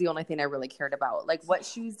 That was the only thing I really cared about. Like, what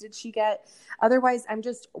shoes did she get? Otherwise, I'm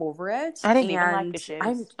just over it. I didn't even like the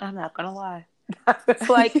shoes. I'm not going to lie. It's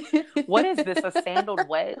like, what is this? A sandaled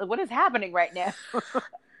way? Like, what is happening right now?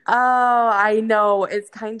 Oh, I know. It's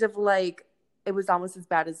kind of like, it was almost as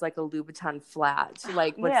bad as like a Louboutin flat.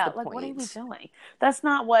 Like, what's the point? What are we doing? That's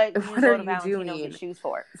not what you go to Valentino get shoes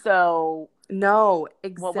for. So no,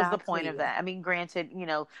 exactly. What was the point of that? I mean, granted, you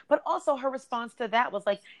know, but also her response to that was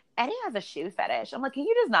like, Eddie has a shoe fetish. I'm like, can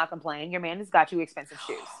you just not complain? Your man has got you expensive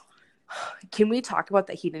shoes. Can we talk about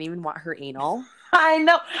that? He didn't even want her anal. I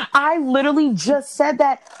know. I literally just said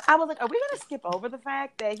that. I was like, are we going to skip over the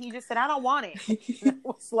fact that he just said, I don't want it? And I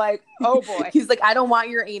was like, oh boy. He's like, I don't want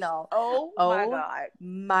your anal. Oh my God.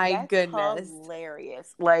 My goodness.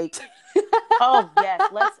 Hilarious. Like, oh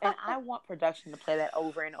yes. And I want production to play that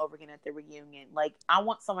over and over again at the reunion. Like, I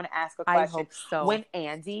want someone to ask a question. I hope so. When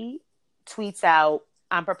Andy tweets out,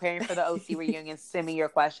 I'm preparing for the OC reunion, send me your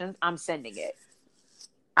questions, I'm sending it.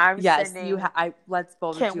 Let's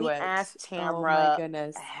both do it. Can we ask Tamara,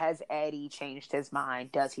 has Eddie changed his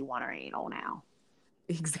mind? Does he want her anal now?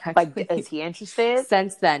 Exactly. Like, is he interested?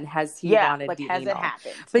 Since then, has he wanted the anal? Has it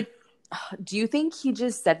happened? But do you think he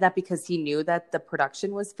just said that because he knew that the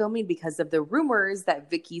production was filming because of the rumors that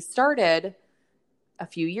Vicky started a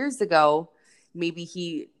few years ago? Maybe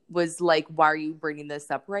he was like, why are you bringing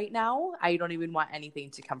this up right now? I don't even want anything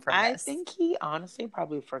to come from this. I think he honestly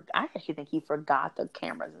I actually think he forgot the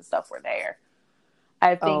cameras and stuff were there.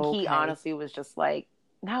 I think he honestly was just like,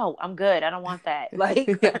 no, I'm good. I don't want that. Like,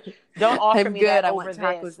 don't offer me that over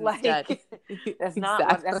this. Like, that's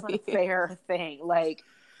not a fair thing. Like,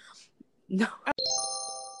 no.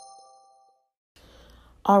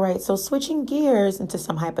 All right, so switching gears into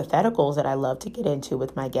some hypotheticals that I love to get into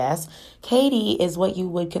with my guests. Katie is what you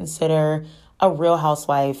would consider a real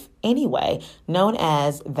housewife anyway, known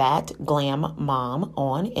as That Glam Mom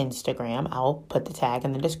on Instagram. I'll put the tag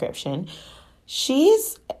in the description.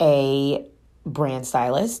 She's a brand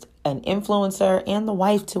stylist, an influencer, and the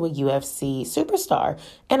wife to a UFC superstar,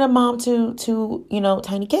 and a mom to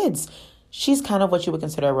tiny kids. She's kind of what you would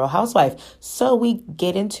consider a real housewife. So we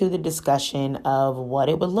get into the discussion of what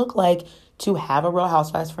it would look like to have a Real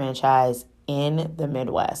Housewives franchise in the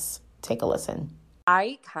Midwest. Take a listen.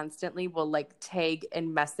 I constantly will like tag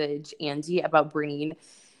and message Andy about bringing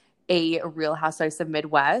a Real Housewives of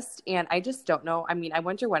Midwest, and I just don't know. I mean, I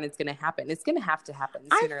wonder when it's going to happen. It's going to have to happen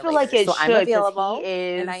I sooner or feel later. like it So I'm should, because available, he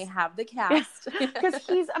is, and I have the cast. because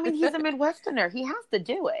he's a Midwesterner. He has to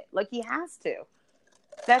do it. Like, he has to.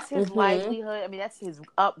 That's his livelihood. I mean, that's his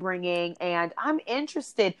upbringing, and I'm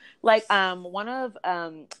interested. Like, one of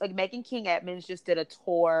like Megan King Edmonds just did a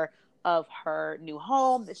tour of her new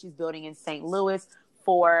home that she's building in St. Louis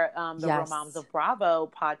for the Real Moms of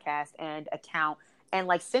Bravo podcast and account, and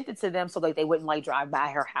like sent it to them so like they wouldn't like drive by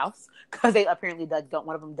her house, because they apparently don't.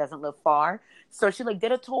 One of them doesn't live far, so she like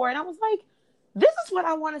did a tour, and I was like, this is what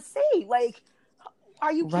I want to see. Like,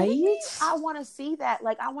 are you kidding me? I want to see that.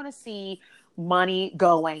 Like, I want to see money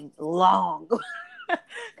going long,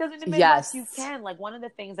 because in the Midwest you can. Like, one of the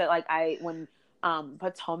things that like when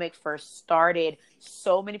Potomac first started,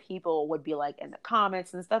 so many people would be like in the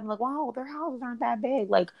comments and stuff, I'm like, wow, their houses aren't that big,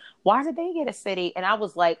 like why did they get a city? And I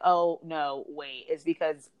was like, oh no, wait, it's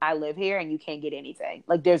because I live here and you can't get anything.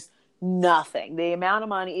 Like, there's nothing. The amount of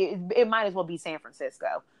money, it might as well be San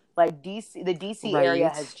Francisco. Like, DC, the DC area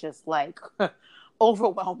has just like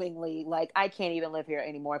overwhelmingly, like, I can't even live here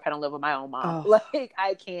anymore if I don't live with my own mom. Like,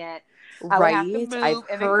 I can't. I would have to move I've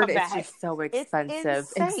and heard then come it's back. just so expensive.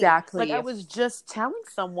 It's insane. Exactly. Like, I was just telling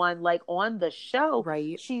someone, like, on the show,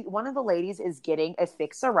 one of the ladies is getting a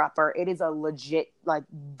fixer-upper. It is a legit, like,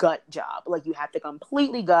 gut job. Like, you have to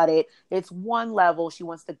completely gut it. It's one level. She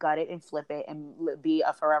wants to gut it and flip it and be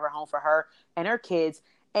a forever home for her and her kids.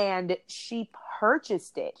 And she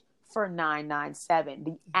purchased it for $997.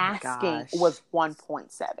 The asking was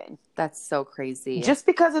 $1.7. That's so crazy. Just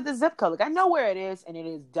because of the zip code. Like, I know where it is, and it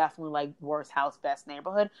is definitely like worst house, best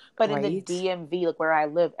neighborhood. But in the DMV, like where I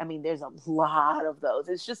live, I mean, there's a lot of those.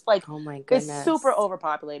 It's just like, oh my goodness, it's super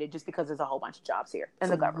overpopulated just because there's a whole bunch of jobs here in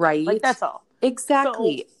the government. Like, that's all.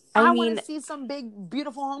 Exactly. So, I want to see some big,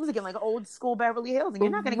 beautiful homes again, like old school Beverly Hills, and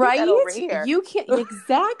you're not going to get that over here. You can't.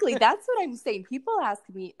 Exactly. That's what I'm saying. People ask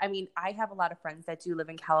me. I mean, I have a lot of friends that do live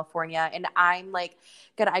in California, and I'm like,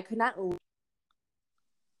 God, I could not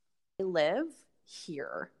live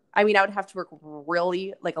here. I mean, I would have to work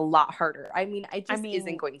really, like, a lot harder. I mean,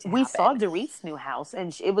 isn't going to happen. We saw Dorit's new house,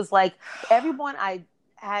 and it was like everyone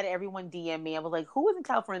had everyone DM me. I was like, who is in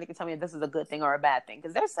California that can tell me if this is a good thing or a bad thing?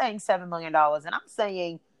 Because they're saying $7 million, and I'm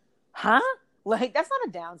saying, huh? Like, that's not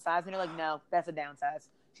a downsize. And they're like, no, that's a downsize.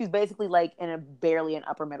 She's basically like in barely an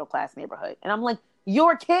upper middle class neighborhood. And I'm like,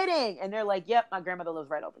 you're kidding. And they're like, yep, my grandmother lives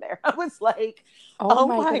right over there. I was like, oh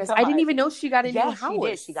my goodness. God. I didn't even know she got a new house. She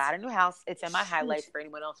did. She got a new house. It's in my highlights for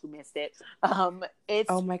anyone else who missed it. Oh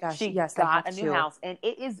my gosh. She got a new house, and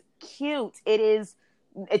it is cute.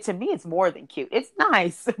 To me, it's more than cute. It's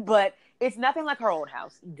nice, but it's nothing like her old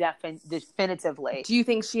house. Definitively. Do you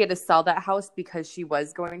think she had to sell that house because she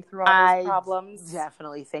was going through all those problems? I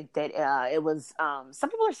definitely think that it was. Some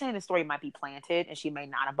people are saying the story might be planted, and she may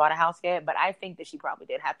not have bought a house yet. But I think that she probably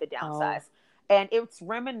did have to downsize, and it's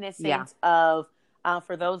reminiscent of.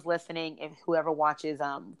 For those listening, if whoever watches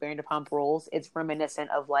Vanderpump Rules, it's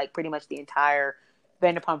reminiscent of like pretty much the entire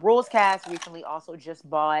Vanderpump Rules cast. Recently, also just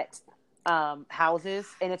bought houses,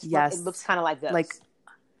 and it looks kind of like those. Like,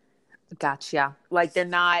 gotcha. Like, they're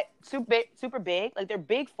not super big. Like, they're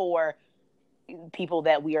big for people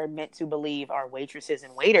that we are meant to believe are waitresses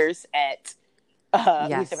and waiters at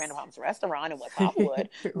Lisa Vanderpump's restaurant in West Hollywood.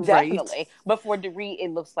 Definitely. But for Dorit,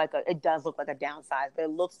 it does look like a downsize, but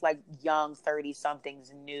it looks like young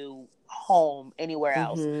 30-something's new home anywhere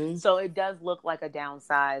else. So it does look like a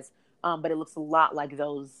downsize, but it looks a lot like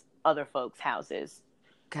those other folks' houses.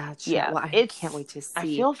 Gotcha. Yeah, well, I can't wait to see. I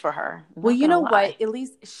feel for her. Well, you know what? At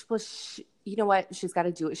least, you know what? She's got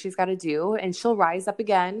to do what she's got to do, and she'll rise up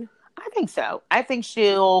again. I think so. I think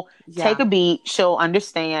she'll take a beat. She'll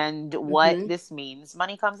understand what this means.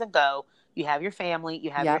 Money comes and go. You have your family.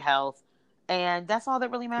 You have your health. And that's all that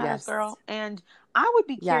really matters, girl. And I would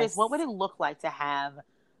be curious, what would it look like to have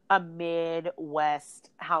a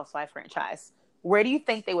Midwest housewife franchise? Where do you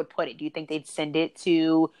think they would put it? Do you think they'd send it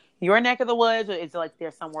to your neck of the woods, or is it like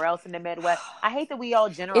there's somewhere else in the Midwest? I hate that we all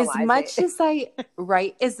generalize as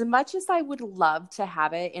much as I would love to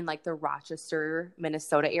have it in like the Rochester,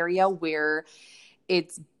 Minnesota area, where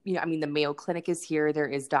it's, I mean, the Mayo Clinic is here. There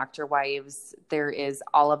is Dr. Wives. There is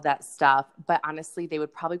all of that stuff. But honestly, they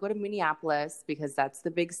would probably go to Minneapolis because that's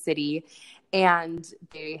the big city. And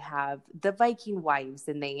they have the Viking Wives,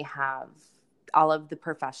 and they have all of the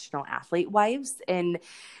professional athlete wives, and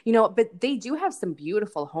but they do have some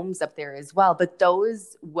beautiful homes up there as well. But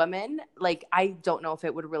those women, like, I don't know if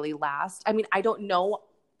it would really last. I mean, I don't know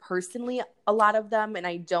personally a lot of them, and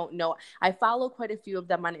I don't know. I follow quite a few of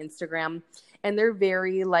them on Instagram, and they're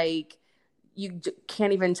very, like, you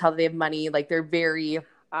can't even tell they have money. Like, they're very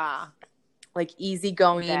like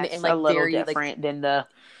easygoing That's and like a little very different than the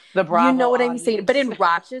Bravo you know what audience. I'm saying? But in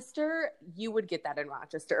Rochester, you would get that in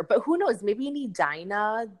Rochester. But who knows? Maybe in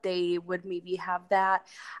Edina, they would maybe have that.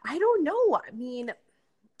 I don't know. I mean,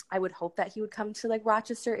 I would hope that he would come to like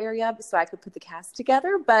Rochester area so I could put the cast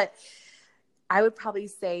together. But I would probably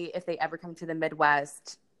say if they ever come to the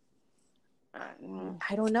Midwest,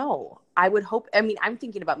 I don't know. I would hope. I mean, I'm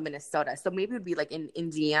thinking about Minnesota, so maybe it would be like in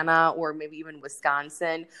Indiana or maybe even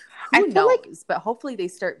Wisconsin. Who knows? But hopefully they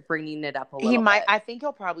start bringing it up a little bit. I think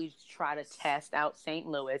he'll probably try to test out St.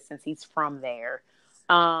 Louis since he's from there,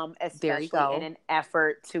 especially in an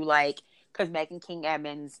effort to like because Megan King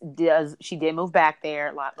Edmonds did move back there.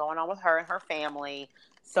 A lot going on with her and her family.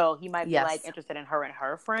 So he might be like interested in her and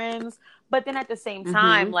her friends. But then at the same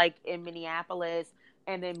time, like in Minneapolis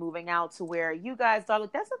and then moving out to where you guys are,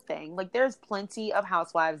 like that's a thing. Like there's plenty of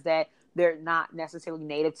housewives that they're not necessarily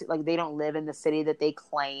native to, like they don't live in the city that they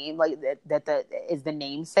claim, like that is the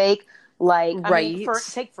namesake. Like, I mean,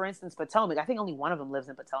 for instance, Potomac, I think only one of them lives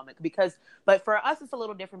in Potomac but for us, it's a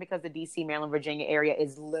little different because the DC, Maryland, Virginia area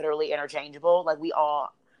is literally interchangeable. Like we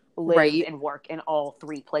all live and work in all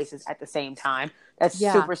three places at the same time. That's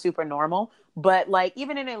super, super normal. But like,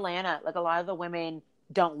 even in Atlanta, like a lot of the women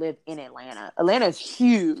don't live in Atlanta. Atlanta is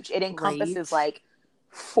huge. It encompasses like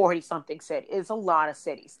 40 something cities. It's a lot of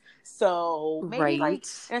cities. So maybe like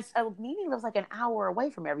Nene lives like an hour away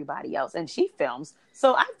from everybody else and she films.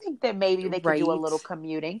 So I think that maybe they could do a little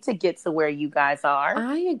commuting to get to where you guys are.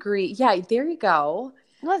 I agree. Yeah, there you go.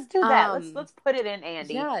 Let's do that. Let's put it in,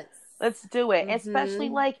 Andy. Yes. Let's do it. Especially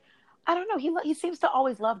like, I don't know. He seems to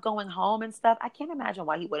always love going home and stuff. I can't imagine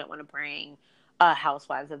why he wouldn't want to bring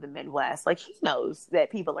Housewives of the Midwest. Like he knows that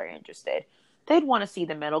people are interested. They'd want to see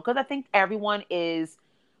the middle because I think everyone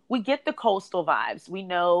we get the coastal vibes. We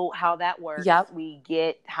know how that works. Yep. We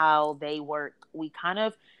get how they work. We kind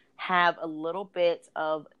of have a little bit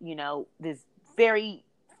of, this very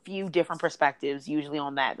few different perspectives usually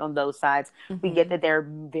on those sides. We get that they're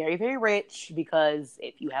very, very rich because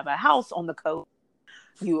if you have a house on the coast,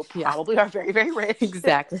 you probably are very, very rich.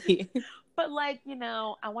 Exactly. But like,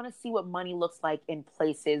 I want to see what money looks like in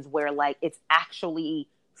places where like it's actually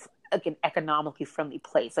like an economically friendly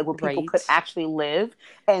place, like where people could actually live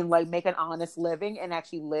and like make an honest living and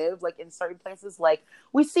actually live like in certain places. Like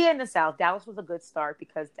we see it in the South. Dallas was a good start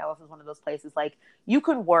because Dallas is one of those places like you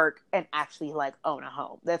can work and actually like own a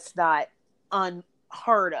home. That's not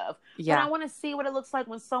unheard of. Yeah. But I want to see what it looks like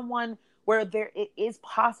when where it is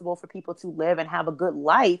possible for people to live and have a good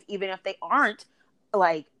life, even if they aren't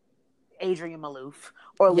like Adrienne Maloof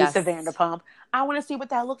or Lisa Vanderpump. I want to see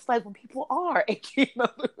what that looks like when people are Adrienne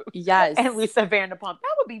Maloof and Lisa Vanderpump.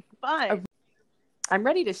 That would be fun. I'm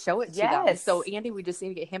ready to show it to them. So Andy, we just need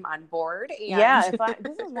to get him on board. And...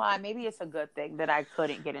 this is why maybe it's a good thing that I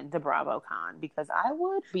couldn't get into BravoCon because I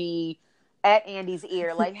would be at Andy's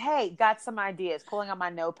ear like, hey, got some ideas, pulling out my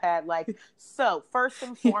notepad like, so first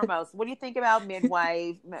and foremost, what do you think about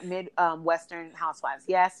Western housewives?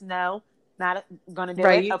 Yes, no? Not gonna do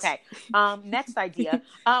it. Okay. Next idea.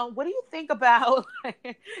 What do you think about?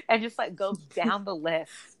 And just like go down the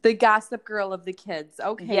list. The Gossip Girl of the kids.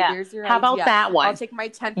 Okay, there's your How idea. about that one? I'll take my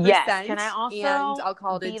 10%. Yes. Can I also and I'll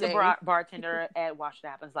call it be a day. the bartender at Watch What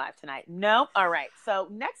Happens Live tonight? No. All right. So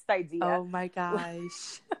next idea. Oh my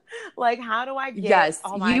gosh. Like, how do I get? Yes,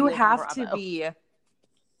 all my you ideas have to be.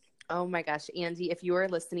 Oh my gosh, Andy, if you are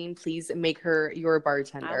listening, please make her your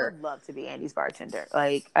bartender. I would love to be Andy's bartender.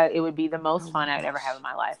 Like, it would be the most fun I'd ever have in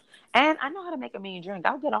my life. And I know how to make a mean drink.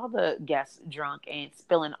 I'll get all the guests drunk and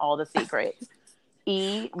spilling all the secrets.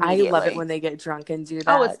 I love it when they get drunk and do that.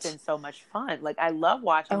 Oh, it's been so much fun. Like, I love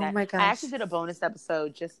watching that. My gosh. I actually did a bonus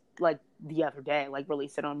episode just like the other day, like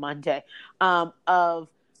released it on Monday, of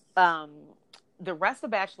the rest of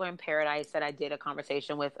Bachelor in Paradise that I did a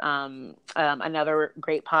conversation with another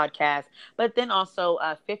great podcast, but then also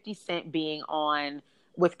 50 Cent being on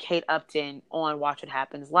with Kate Upton on Watch What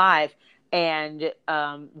Happens Live, and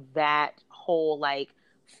that whole like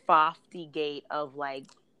Fofty gate of like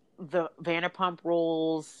the Vanderpump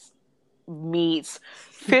Rules meets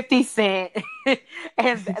 50 Cent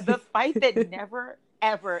and the fight that never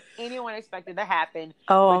ever anyone expected to happen.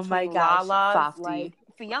 Oh my gosh, Lala's, Fofty. Like,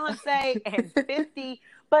 fiance and 50.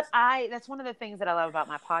 But that's one of the things that I love about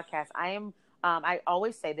my podcast. I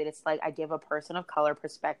always say that it's like I give a person of color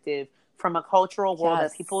perspective from a cultural world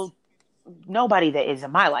that nobody that is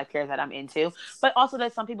in my life cares that I'm into, but also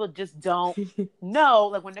that some people just don't know,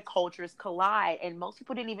 like when the cultures collide, and most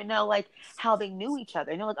people didn't even know like how they knew each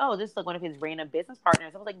other. And they're like, oh, this is like one of his random business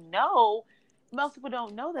partners. I was like, no, most people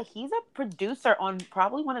don't know that he's a producer on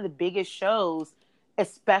probably one of the biggest shows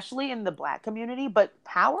especially in the Black community. But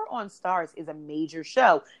Power on Stars is a major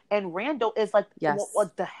show, and Randall is like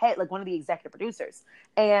the head, like one of the executive producers,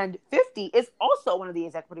 and 50 is also one of the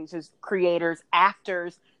executive producers, creators,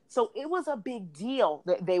 actors. So it was a big deal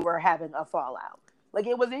that they were having a fallout. Like,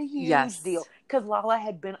 it was a huge deal because Lala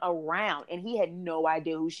had been around and he had no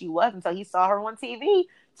idea who she was until he saw her on TV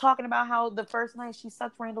talking about how the first night she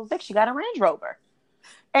sucked Randall's dick, she got a Range Rover.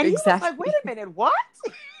 And he was like, wait a minute, what?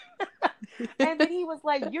 And then he was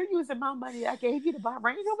like, you're using my money I gave you to buy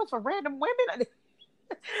Range Rovers for random women?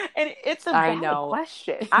 And it's a valid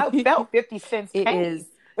question. I felt 50 cents pain. It is.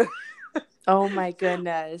 Oh my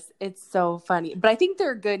goodness. It's so funny. But I think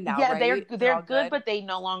they're good now, yeah, right? They're good, but they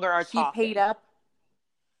no longer are talking. He paid up?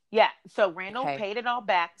 Yeah, so Randall paid it all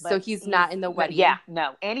back. But so he's not in the wedding? Yeah,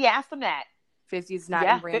 no. And he asked him that. 50's not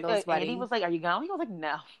in Randall's wedding? And he was like, are you going? He was like,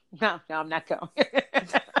 no, I'm not going.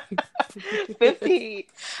 50.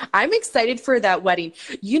 I'm excited for that wedding.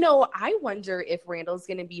 You know, I wonder if Randall's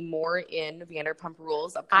going to be more in Vanderpump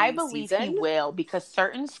Rules upcoming season. I believe he will, because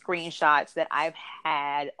certain screenshots that I've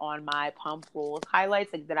had on my Pump Rules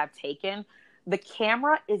highlights that I've taken, the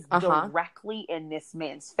camera is directly in this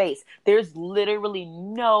man's face. There's literally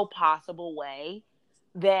no possible way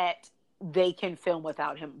that they can film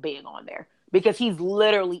without him being on there, because he's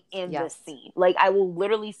literally in the scene. Like, I will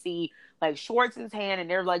literally see like Schwartz's hand, and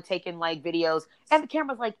they're like taking like videos, and the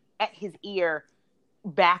camera's like at his ear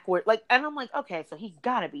backward. Like, and I'm like, okay, so he's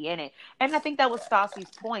gotta be in it. And I think that was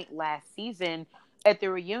Stassi's point last season at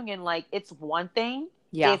the reunion. Like, it's one thing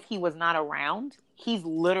if he was not around. He's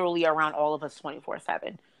literally around all of us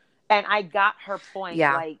 24/7. And I got her point.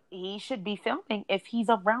 Like, he should be filming if he's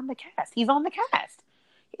around the cast. He's on the cast.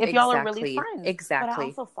 If y'all are really friends. But I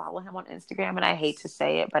also follow him on Instagram, and I hate to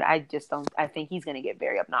say it, but I just don't. I think he's going to get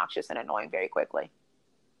very obnoxious and annoying very quickly.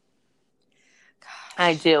 Gosh.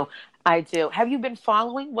 I do. Have you been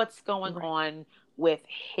following what's going on with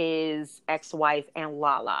his ex-wife and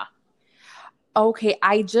Lala? Okay,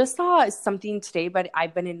 I just saw something today, but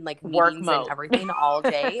I've been in like meetings and everything all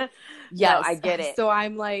day. Yes, no, I get it. So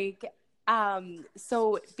I'm like,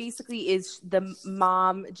 so basically, is the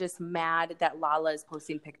mom just mad that Lala is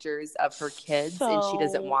posting pictures of her kids and she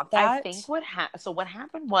doesn't want that? I think what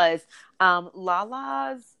happened was,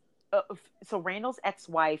 Lala's, so Randall's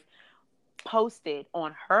ex-wife posted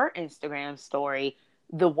on her Instagram story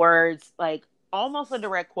the words, like, almost a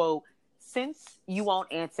direct quote, "Since you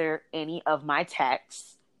won't answer any of my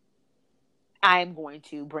texts, I'm going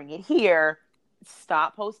to bring it here.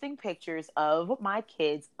 Stop posting pictures of my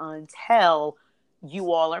kids until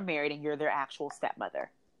you all are married and you're their actual stepmother."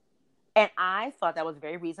 And I thought that was a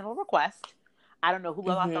very reasonable request. I don't know who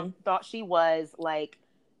Lala thought she was, like,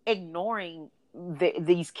 ignoring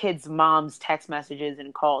these kids' moms' text messages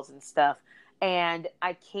and calls and stuff. And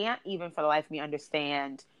I can't even for the life of me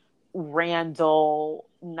understand Randall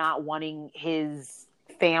not wanting his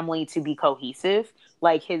family to be cohesive,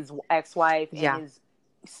 like his ex-wife and his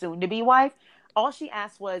soon-to-be wife. All she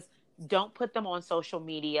asked was, don't put them on social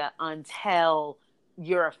media until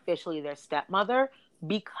you're officially their stepmother,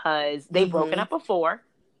 because they've broken up before,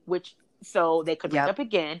 so they could break up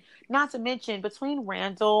again. Not to mention, between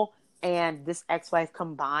Randall and this ex-wife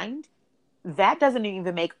combined, that doesn't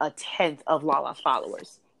even make a tenth of Lala's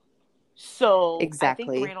followers. So I think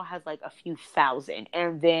Randall has like a few thousand,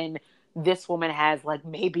 and then this woman has like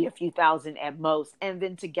maybe a few thousand at most. And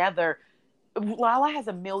then together, Lala has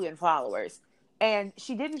 1 million followers. And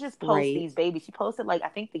she didn't just post these babies. She posted, like, I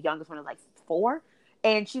think the youngest one is like 4.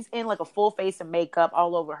 And she's in like a full face of makeup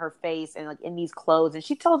all over her face and like in these clothes. And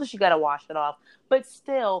she tells her she got to wash it off. But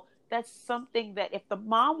still, that's something that if the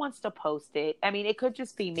mom wants to post it, I mean, it could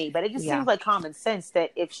just be me, but it just seems like common sense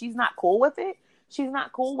that if she's not cool with it, she's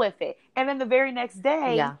not cool with it. And then the very next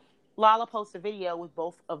day, Lala posts a video with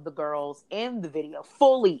both of the girls in the video,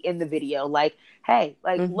 fully in the video. Like, hey,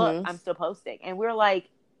 like, look, I'm still posting. And we're like,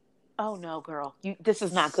 oh no, girl, this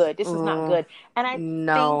is not good. This is not good. And I think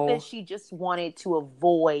that she just wanted to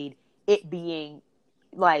avoid it being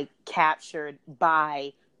like captured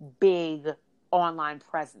by big online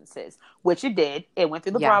presences, which it did. It went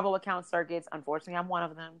through the Bravo account circuits. Unfortunately, I'm one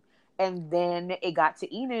of them. And then it got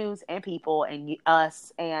to E! News and People and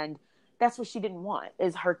us. And that's what she didn't want,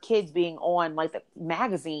 is her kids being on like the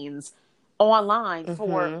magazines online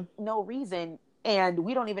for no reason. And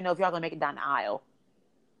we don't even know if y'all gonna make it down the aisle.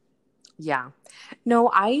 Yeah.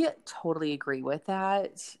 No, I totally agree with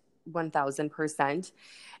that 1000%.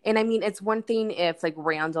 And I mean, it's one thing if like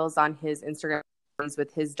Randall's on his Instagram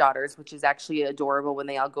with his daughters, which is actually adorable when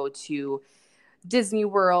they all go to Disney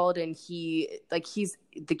World, and he's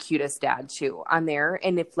the cutest dad too on there.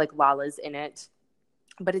 And if like Lala's in it,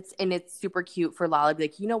 But it's super cute for Lala to be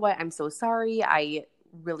like, you know what? I'm so sorry. I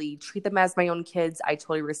really treat them as my own kids. I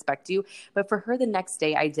totally respect you. But for her the next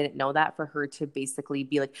day, I didn't know that. For her to basically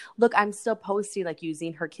be like, look, I'm still posting, like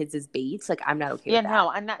using her kids as baits. Like, I'm not okay with that. Yeah,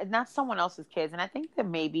 no, and not someone else's kids. And I think that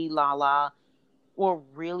maybe Lala will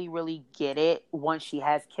really, really get it once she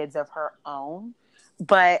has kids of her own.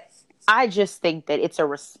 But I just think that it's a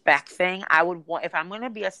respect thing. I would want, if I'm going to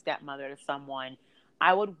be a stepmother to someone,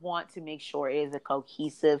 I would want to make sure it is a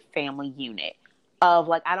cohesive family unit of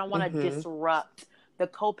like, I don't want to disrupt the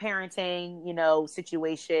co-parenting,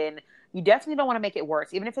 situation. You definitely don't want to make it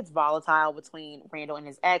worse. Even if it's volatile between Randall and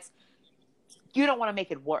his ex, you don't want to make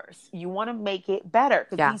it worse. You want to make it better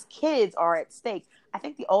because these kids are at stake. I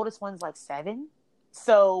think the oldest one's like 7.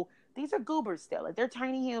 So these are goobers still. Like, they're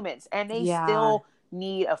tiny humans, and they still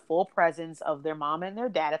need a full presence of their mom and their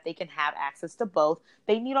dad if they can have access to both.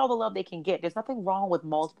 They need all the love they can get. There's nothing wrong with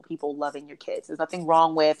multiple people loving your kids. There's nothing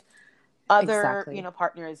wrong with other,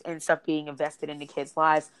 partners and stuff being invested in the kids'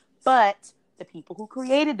 lives. But the people who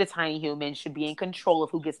created the tiny humans should be in control of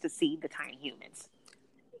who gets to see the tiny humans.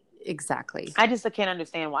 Exactly. I just can't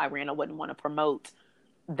understand why Randall wouldn't want to promote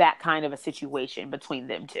that kind of a situation between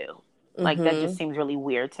them two. Like, that just seems really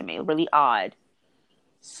weird to me, really odd.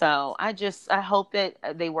 So I hope that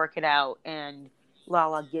they work it out and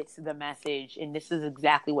Lala gets the message, and this is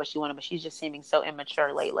exactly what she wanted, but she's just seeming so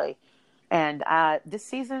immature lately. And this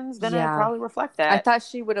season's going to probably reflect that. I thought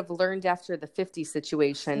she would have learned after the 50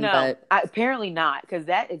 situation, but apparently not, because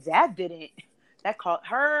that didn't. That cost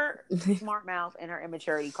her smart mouth, and her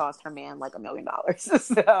immaturity cost her man like $1 million.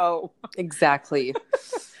 So exactly.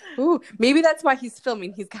 Ooh, maybe that's why he's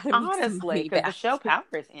filming. He's got to honestly, because the show Power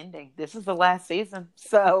is ending. This is the last season.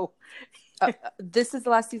 So this is the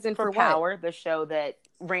last season for Power, the show that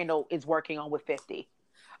Randall is working on with 50.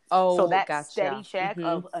 Oh, so that steady check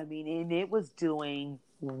of, and it was doing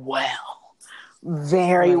well,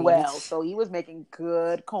 very well. So he was making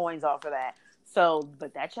good coins off of that. So,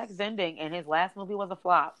 but that check's ending, and his last movie was a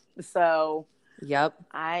flop. So,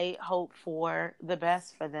 I hope for the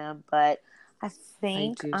best for them, but I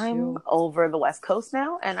think I'm over the West Coast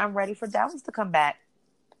now, and I'm ready for Dallas to come back.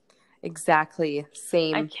 Exactly.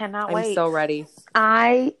 Same. I cannot wait. I'm so ready.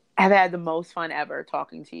 I have had the most fun ever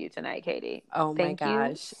talking to you tonight, Katie. Oh my gosh. Thank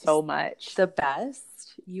you so much. The best.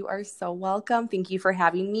 You are so welcome. Thank you for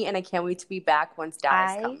having me, and I can't wait to be back once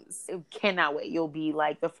Dallas comes. I cannot wait. You'll be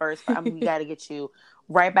like the first. We got to get you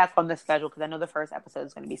right back on the schedule because I know the first episode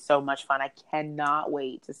is going to be so much fun. I cannot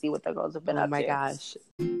wait to see what the girls have been up to. Oh my gosh.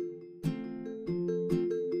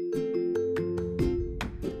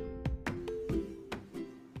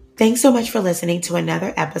 Thanks so much for listening to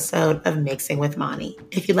another episode of Mixing with Mani.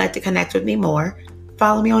 If you'd like to connect with me more,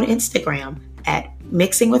 follow me on Instagram at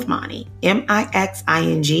Mixing with Mani,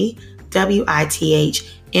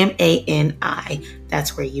 MixingWithMani.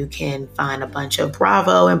 That's where you can find a bunch of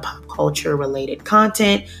Bravo and pop culture related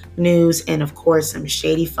content, news, and of course, some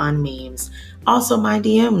shady fun memes. Also, my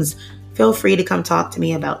DMs. Feel free to come talk to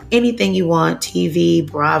me about anything you want, TV,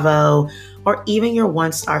 Bravo, or even your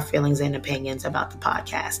 1-star feelings and opinions about the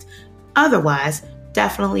podcast. Otherwise,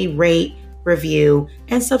 definitely rate, review,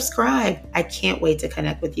 and subscribe. I can't wait to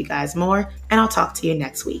connect with you guys more, and I'll talk to you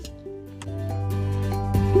next week.